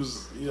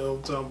 you know,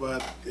 I'm talking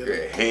about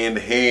Hand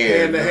to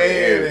hand,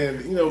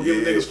 and you know,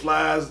 giving niggas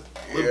flies,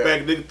 look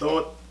back, nigga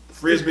throwing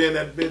frisbee in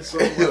that bitch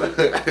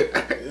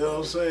somewhere. You know what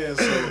I'm saying?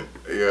 So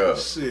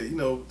shit, you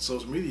know,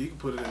 social media, you can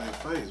put it in their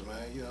face, man.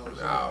 You know what I'm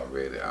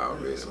saying?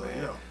 Already, so, man.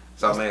 Yeah.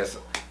 So man,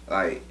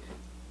 like,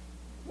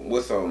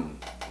 what's some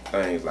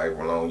things like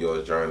along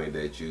your journey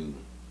that you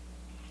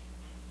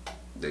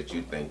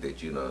think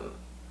that you done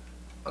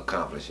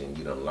accomplished and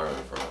you done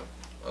learned from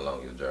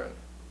along your journey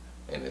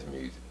in this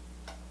music?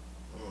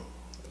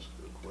 That's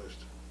a good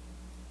question.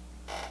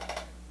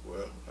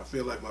 Well, I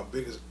feel like my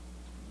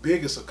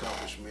biggest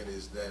accomplishment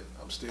is that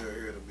I'm still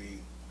here to be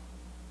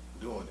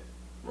doing it.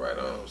 Right on.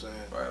 You know what I'm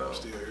saying? Right on. I'm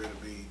still here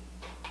to be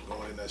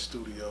going in that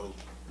studio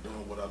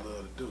doing what I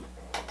love to do.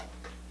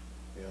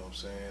 You know what I'm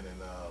saying?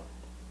 And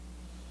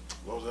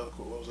what was the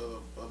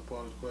other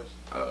part of the question?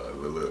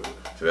 Look,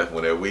 so that's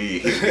when that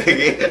weed.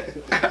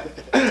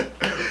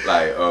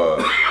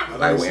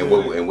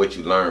 and what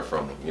you learned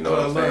from them, you know what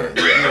I'm saying?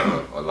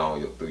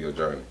 Yeah, through your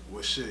journey.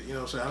 Well, shit, you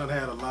know what I'm saying? I done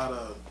had a lot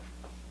of,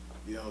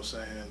 you know what I'm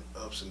saying,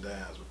 ups and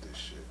downs with this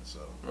shit. So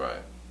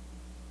right.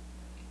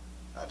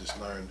 I just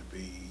learned to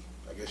be,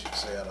 I guess you could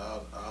say, out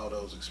of all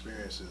those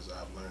experiences,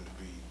 I've learned to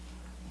be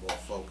more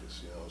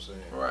focused. You know what I'm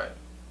saying? Right.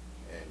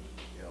 And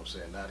you know what I'm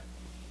saying, not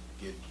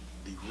get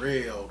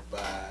derailed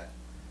by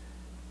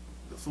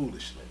the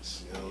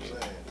foolishness. You know what I'm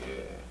saying?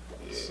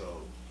 Yeah.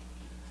 So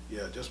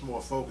yeah, just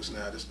more focused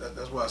now.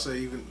 That's why I say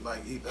even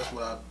like that's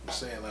what I was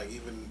saying. Like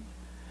even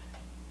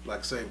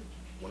like say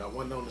when I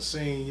wasn't on the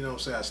scene, you know what I'm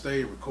saying, I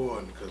stayed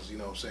recording because you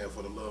know what I'm saying,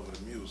 for the love of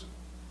the music.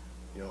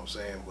 You know what I'm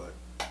saying? But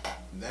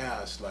now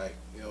it's like,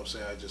 you know what I'm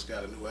saying, I just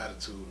got a new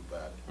attitude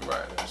about it. Right. You know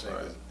what I'm saying?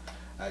 'Cause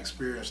I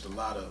experienced a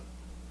lot of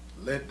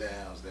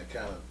letdowns that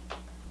kind of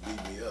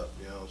beat me up.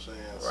 You know what I'm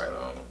saying? Right So,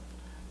 on.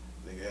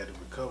 nigga had to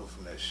recover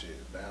from that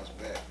shit, bounce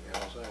back. You know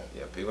what I'm saying?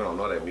 Yeah, people don't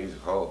know that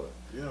music hard.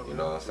 Yeah, you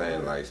know what I'm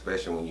saying? Like,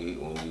 especially when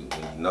you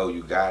know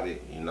you got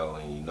it, you know,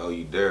 and you know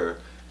you there,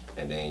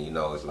 and then you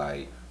know it's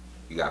like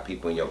you got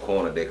people in your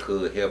corner that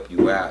could help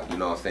you out. You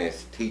know what I'm saying?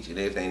 Teaching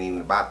this ain't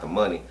even about the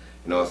money.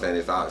 You know what I'm saying?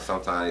 It's all,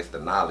 sometimes it's the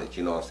knowledge.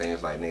 You know what I'm saying?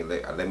 It's like,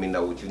 nigga, let me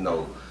know what you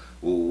know.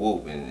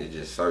 Whoop whoop, and it's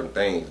just certain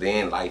things.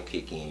 Then life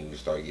kick in. You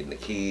start getting the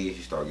kids.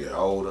 You start getting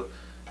older.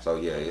 So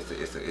yeah, it's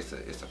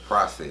a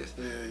process.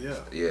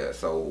 Yeah.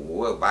 So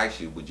what advice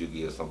would you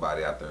give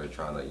somebody out there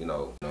trying to, you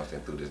know what I'm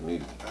saying, through this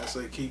music? I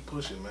say keep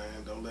pushing, man.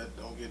 Don't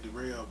get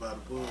derailed by the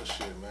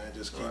bullshit, man.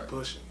 Just keep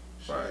pushing.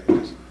 Right.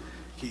 Just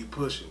keep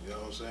pushing. You know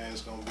what I'm saying?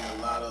 It's gonna be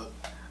a lot of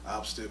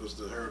obstacles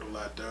to hurdle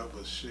out there,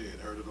 but shit,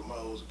 hurdle them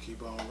hoes and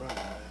keep on running,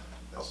 man.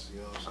 That's,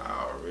 you know what I'm saying?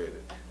 Already.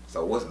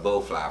 So what's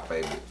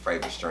BLOFLY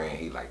favorite strain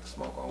he like to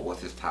smoke on?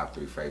 What's his top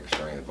 3 favorite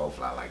strains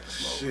BLOFLY like to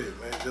smoke?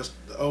 Shit, man, just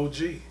the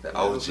OG. The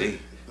OG.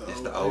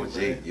 It's the OG,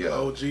 man. yeah. The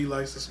OG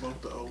likes to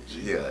smoke the OG.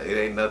 Yeah, it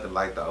ain't nothing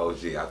like the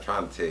OG. I'm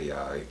trying to tell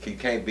y'all, you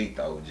can't beat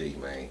the OG,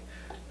 man.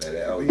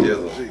 That OG,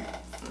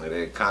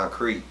 that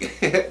concrete.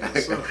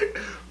 Yes, sir.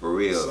 For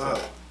real.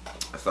 Solid.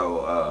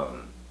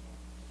 So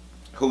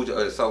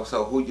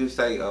who you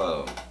say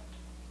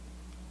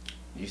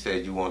you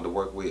said you wanted to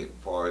work with as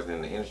far as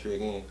in the industry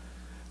again?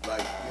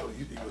 Like,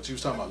 you know, but you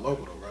was talking about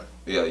local though, right?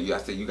 Yeah, I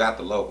said you got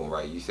the local,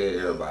 right? You said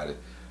everybody.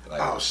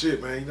 Like, oh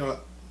shit, man, you know,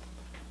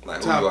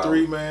 like top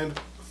 3, man,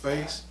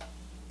 Face,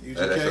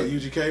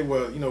 UGK,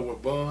 well, you know,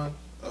 with Bun.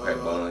 Okay,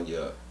 Bun,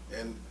 yeah.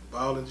 And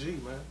Ball and G,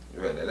 man.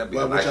 Yeah, that'd be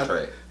a nice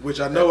track. Which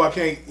I know I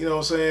can't, you know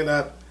what I'm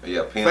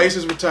saying, Face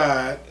is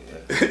retired,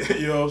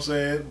 you know what I'm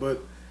saying,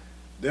 but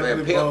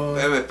definitely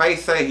Bun.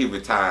 Face say he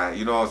retired,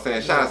 you know what I'm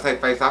saying? Shout out to say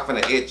Face, I'm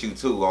finna hit you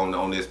too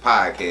on this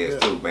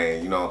podcast too,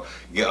 man. You know,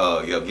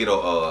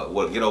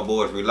 Ghetto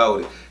Boys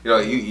Reloaded. You know,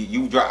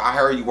 you I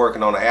heard you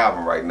working on the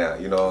album right now.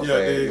 You know what I'm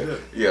saying?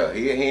 Yeah,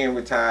 he ain't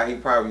retired. He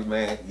probably,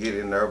 man, get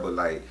in there, but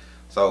like,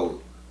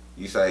 so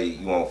You say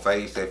you want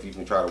Face, if you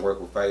can try to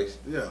work with Face?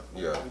 Yeah.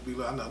 Yeah. Be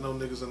like, I know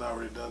niggas done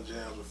already done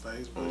jams with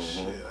Face, but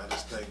shit, I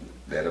just think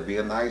that'll be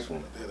a nice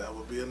one. Yeah, that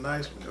would be a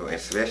nice one.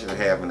 Especially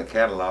having the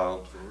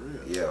catalog. For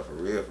real. Yeah, for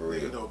real, for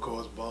real. You know, of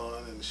course,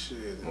 Bond and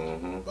shit.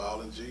 And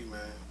Ball and G,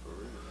 man. For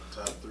real.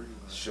 Top 3, man.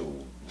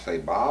 Shoot. Say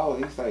Ball,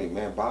 he say,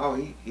 man, Ball,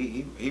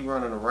 he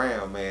running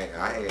around, man.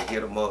 I had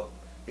hit him up,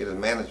 hit his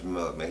management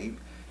up, man.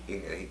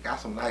 He got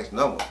some nice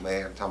numbers,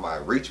 man. I'm talking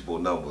about reachable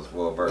numbers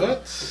for a verse.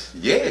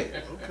 What?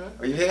 Yeah.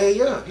 Okay.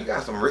 Yeah. He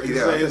got some. He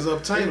say it's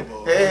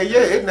obtainable. Yeah,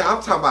 yeah.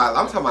 I'm talking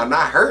about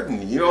not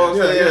hurting. You know what I'm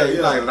saying?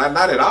 Yeah. Like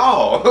not at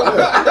all.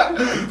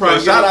 Yeah.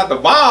 Shout out to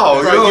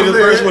Ball. You know what I'm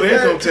saying? With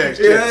income tax.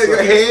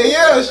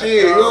 Yeah,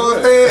 shit. You know what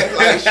I'm saying?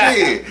 Like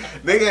shit.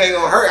 Nigga ain't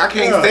gonna hurt. I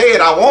can't say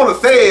it. I want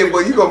to say it,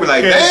 but you gonna be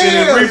like,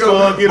 damn.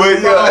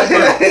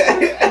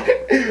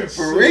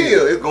 For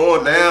real, it's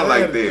going down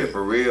like that.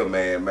 For real,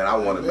 man. I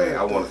want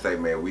to say,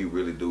 man, we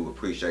really do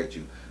appreciate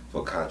you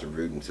for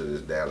contributing to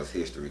this Dallas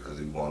history, because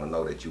we want to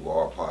know that you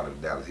are a part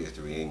of Dallas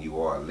history and you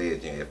are a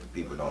legend. If the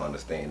people don't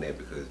understand that,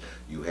 because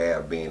you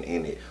have been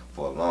in it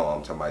for long.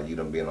 I'm talking about you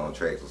done been on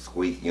tracks with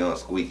Squeaky, Young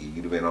Squeaky.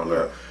 You done been on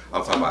there.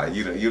 I'm talking about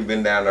you've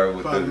been down there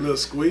with the little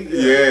Squeak.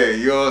 Yeah,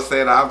 you know what I'm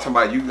saying. I'm talking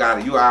about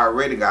you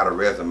already got a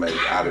resume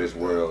out of this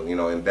world. You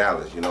know, in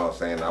Dallas. You know what I'm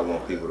saying. I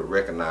want people to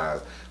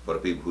recognize. For the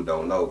people who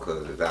don't know,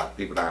 because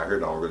people out here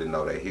don't really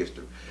know their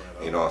history.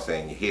 Right, you know what I'm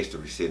saying? Your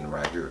history sitting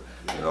right here.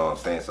 Yeah. You know what I'm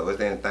saying? So is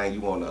there anything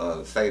you want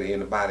to say to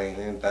anybody?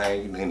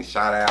 Anything? Any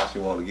shout outs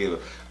you want to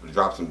give?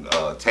 Drop some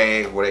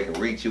tags where they can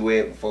reach you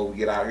at before we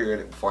get out here,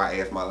 before I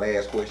ask my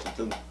last question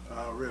too?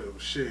 Really,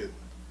 shit.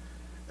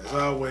 As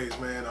always,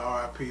 man,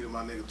 RIP to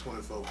my nigga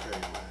 24K,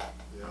 man.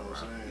 You know what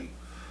I'm saying?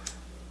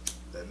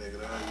 That nigga there, you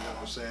know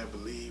what I'm saying,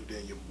 believed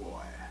in your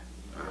boy.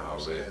 You know what I'm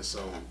saying?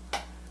 So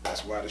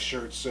that's why the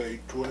shirts say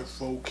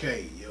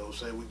 24K, you know what I'm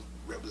saying? We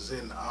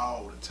representing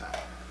all the time,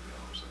 you know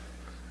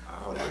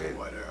what I'm saying? For that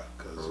boy there.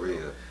 Cause, for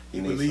real.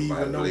 You believe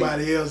when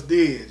nobody else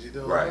did, you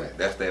know what I'm saying?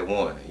 That's that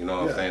one, you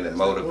know what I'm saying? That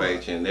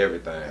motivates you and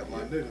everything. That's my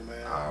nigga,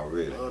 man.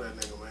 Already. Love that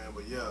nigga, man.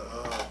 But yeah,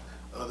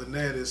 other than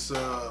that, it's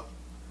Mr.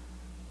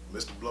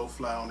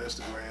 BLOFLY on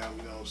Instagram,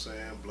 you know what I'm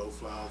saying?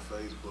 BLOFLY on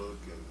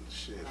Facebook and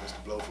shit.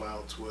 Mr. BLOFLY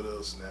on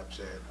Twitter,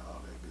 Snapchat,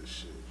 all that good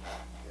shit.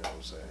 You know what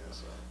I'm saying?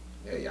 So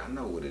yeah, y'all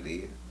know what it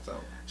is. So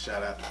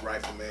shout out to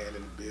Riffle Man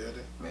in the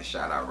building. Man,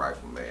 shout out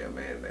Riffle Man,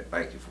 man.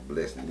 Thank you for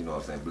blessing, you know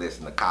what I'm saying?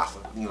 Blessing the casa,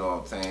 you know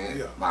what I'm saying?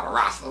 Yeah.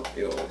 Matarasa,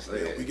 you know what I'm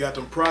saying? Yeah, we got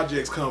them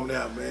projects coming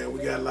out, man.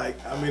 We got like,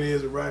 how many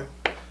is it, right?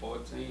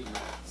 14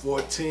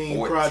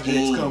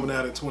 projects coming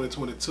out in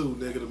 2022,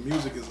 nigga. The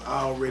music is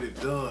already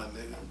done,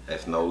 nigga.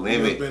 That's no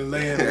limit. We've been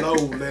laying low,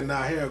 letting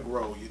our hair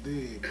grow, you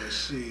did, but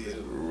shit.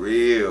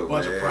 Real,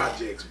 bunch of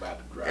projects about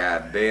to drop.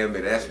 God damn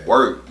it, that's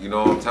work, you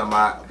know what I'm talking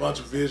about? A bunch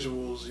of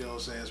visuals, you know what I'm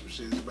saying? Some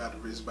shit is about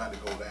to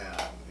go down,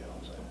 you know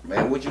what I'm saying?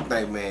 Man, what you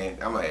think, man?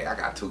 I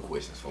got 2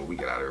 questions before we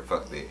get out of here.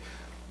 Fuck that.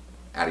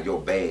 Out of your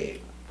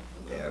bag,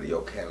 out of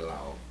your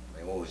catalog,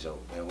 man, what was your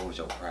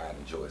pride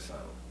and joy song?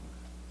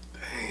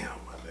 Damn,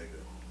 my nigga.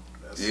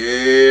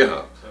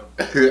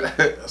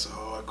 That's a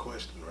hard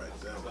question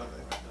right there, my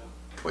nigga.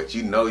 But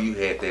you know you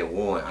had that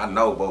one. I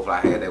know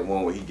BLOFLY had that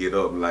one where he get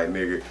up and like,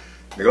 nigga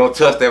don't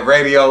touch that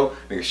radio.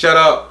 Nigga, shut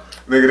up.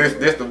 Nigga,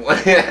 this the one.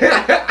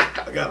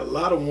 I got a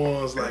lot of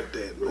ones like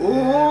that, man.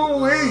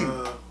 Ooh-wee.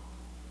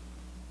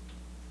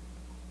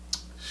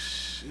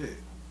 Shit.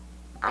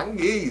 I can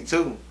give you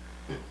 2.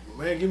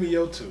 Man, give me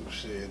your 2.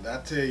 Shit. I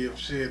tell you,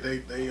 shit,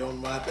 they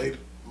on my 2.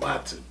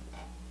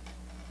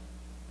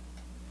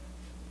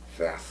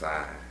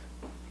 Southside.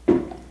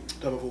 Talking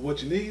for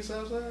what you need,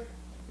 Southside?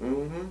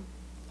 Mm-hmm.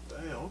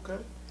 Damn, okay.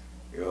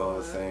 You know what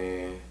I'm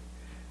saying?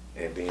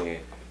 And then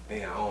I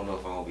don't know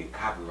if I'm gonna be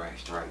copyright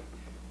strike.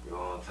 You know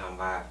what I'm talking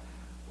about?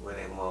 Where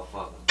that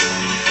motherfucker?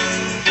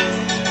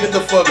 Get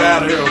the fuck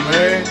out of here,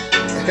 man.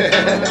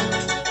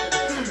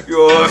 You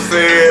know what I'm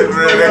saying?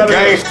 That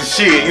gangster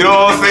shit, you know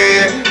what I'm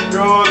saying? You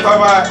know what I'm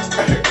talking about?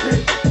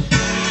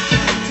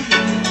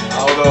 I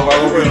don't know if I'm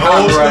gonna be copyright.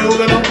 Old school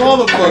than a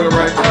motherfucker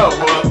right now,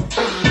 boy.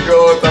 You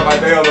know what I'm talking about?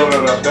 They don't know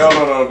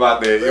nothing about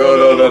that. You don't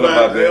know nothing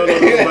about that. They don't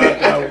know about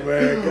that,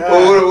 man.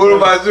 Well, what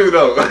about you,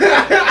 though?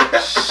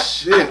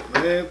 Shit,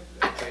 man.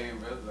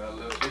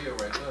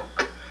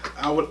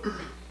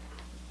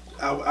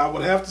 I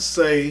would have to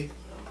say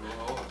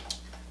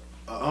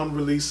an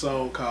unreleased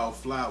song called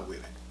Fly With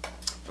It.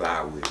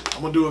 Fly With It.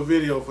 I'm gonna do a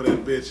video for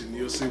that bitch and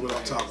you'll see what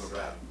I'm talking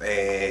about.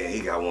 Man,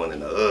 he got one in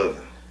the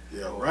oven.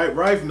 Yeah,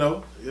 right,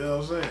 no. You know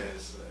what I'm saying?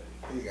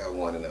 He got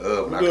one in the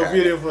oven. We'll do a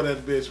video for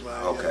that bitch,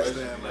 man. Okay,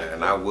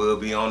 and I will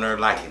be on there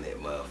liking that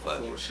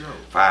motherfucker. For sure.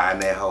 Firing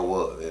that hoe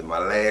up. And my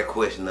last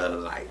question of the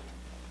night.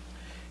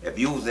 If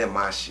you was in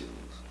my shoes,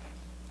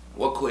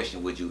 what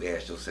question would you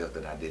ask yourself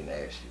that I didn't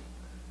ask you?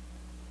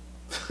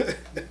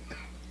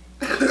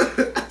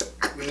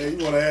 Man,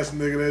 you want to ask a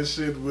nigga that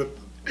shit with,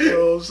 you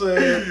know what I'm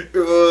saying? You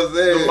know what I'm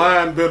saying? The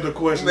mind bender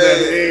question. Man,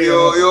 you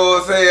know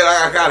what I'm saying?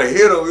 I gotta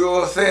hit him, you know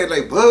what I'm saying?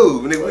 Like,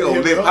 boom, nigga, we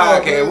on lit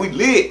podcast, we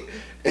lit.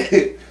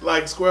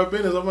 Like Square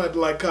Business, I'm gonna have to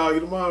like call you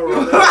tomorrow.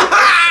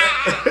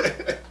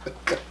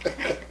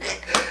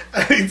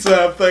 need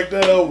time to think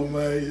that over,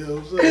 man. You know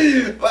what I'm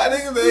saying? My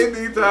niggas ain't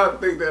need time to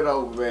think that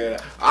over, man.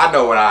 I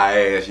know what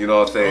I asked, you know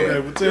what I'm saying?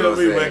 Okay, but tell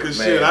me, man, cause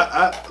shit,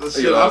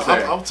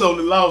 I'm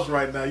totally lost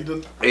right now. You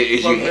done fucked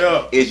me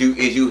up. Is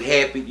you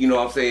happy? You know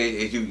what I'm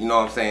saying? You know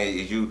what I'm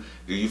saying?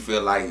 Do you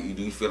feel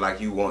like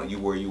you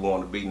where you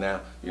want to be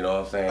now? You know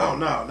what I'm saying? Oh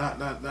no, not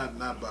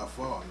by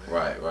far, man.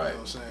 Right. You know what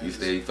I'm saying?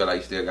 You feel like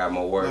you still got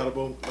more work? A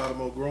lot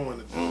more growing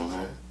to do,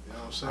 man. You know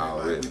what I'm saying?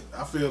 Oh, really?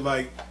 I feel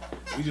like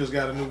we just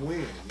got a new win.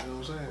 You know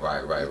what I'm saying?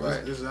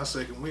 Right. This is our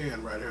second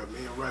win right here.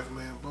 Me and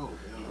Rifleman both.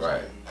 You know what I'm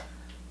saying?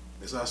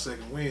 It's our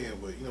second win,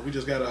 but you know we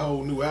just got a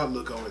whole new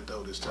outlook on it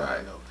though this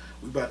time. You know,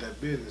 we about that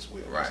business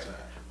with this time.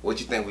 What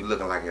you think we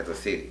looking like as a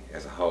city,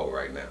 as a whole,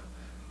 right now?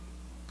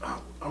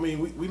 I mean,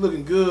 we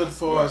looking good as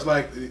far as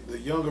like the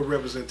younger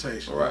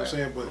representation. You know what I'm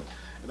saying? But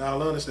in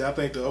all honesty, I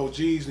think the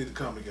OGs need to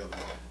come together.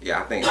 Yeah,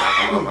 I think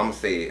I'm gonna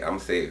say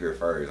it here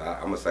first.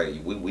 I'm gonna say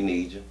we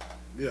need you.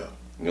 Yeah.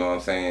 You know what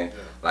I'm saying? Yeah.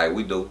 Like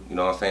we do. You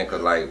know what I'm saying?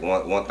 Cause like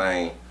one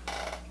thing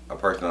a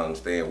person don't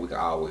understand, we can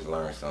always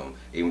learn something.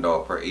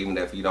 Even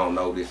if you don't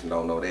know this and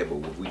don't know that,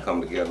 but if we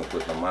come together and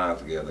put our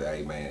minds together,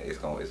 hey man, it's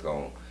gonna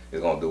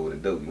do what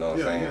it do. You know what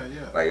I'm saying?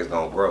 Yeah. Like it's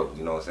gonna grow.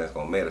 You know what I'm saying? It's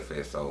gonna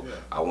manifest. So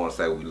I want to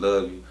say we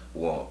love you.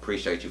 We want to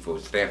appreciate you for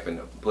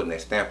putting that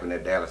stamp in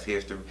that Dallas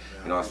history.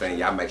 You know what I'm saying?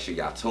 Y'all make sure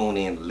y'all tune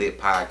in to Lit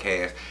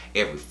Podcast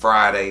every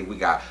Friday. We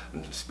got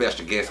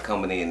special guests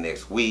coming in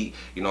next week.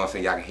 You know what I'm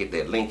saying? Y'all can hit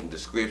that link in the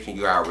description.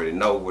 You already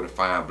know where to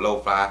find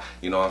BLOFLY.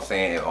 You know what I'm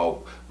saying?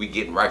 Oh, we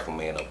getting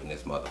Rifleman up in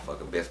this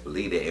motherfucker. Best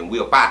believe that. And we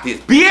about this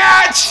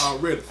bitch!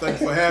 Already. Thanks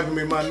for having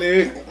me, my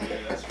nigga.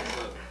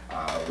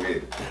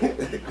 Already.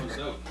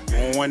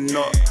 Growing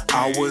up,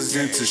 I was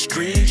into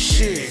street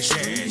shit.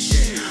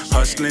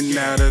 Hustling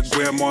out of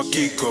Grand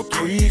Marquis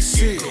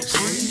Caprices.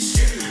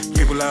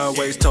 People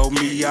always told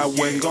me I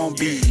wasn't gonna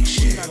be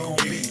shit,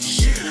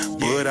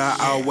 but I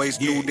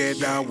always knew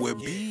that I would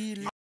be.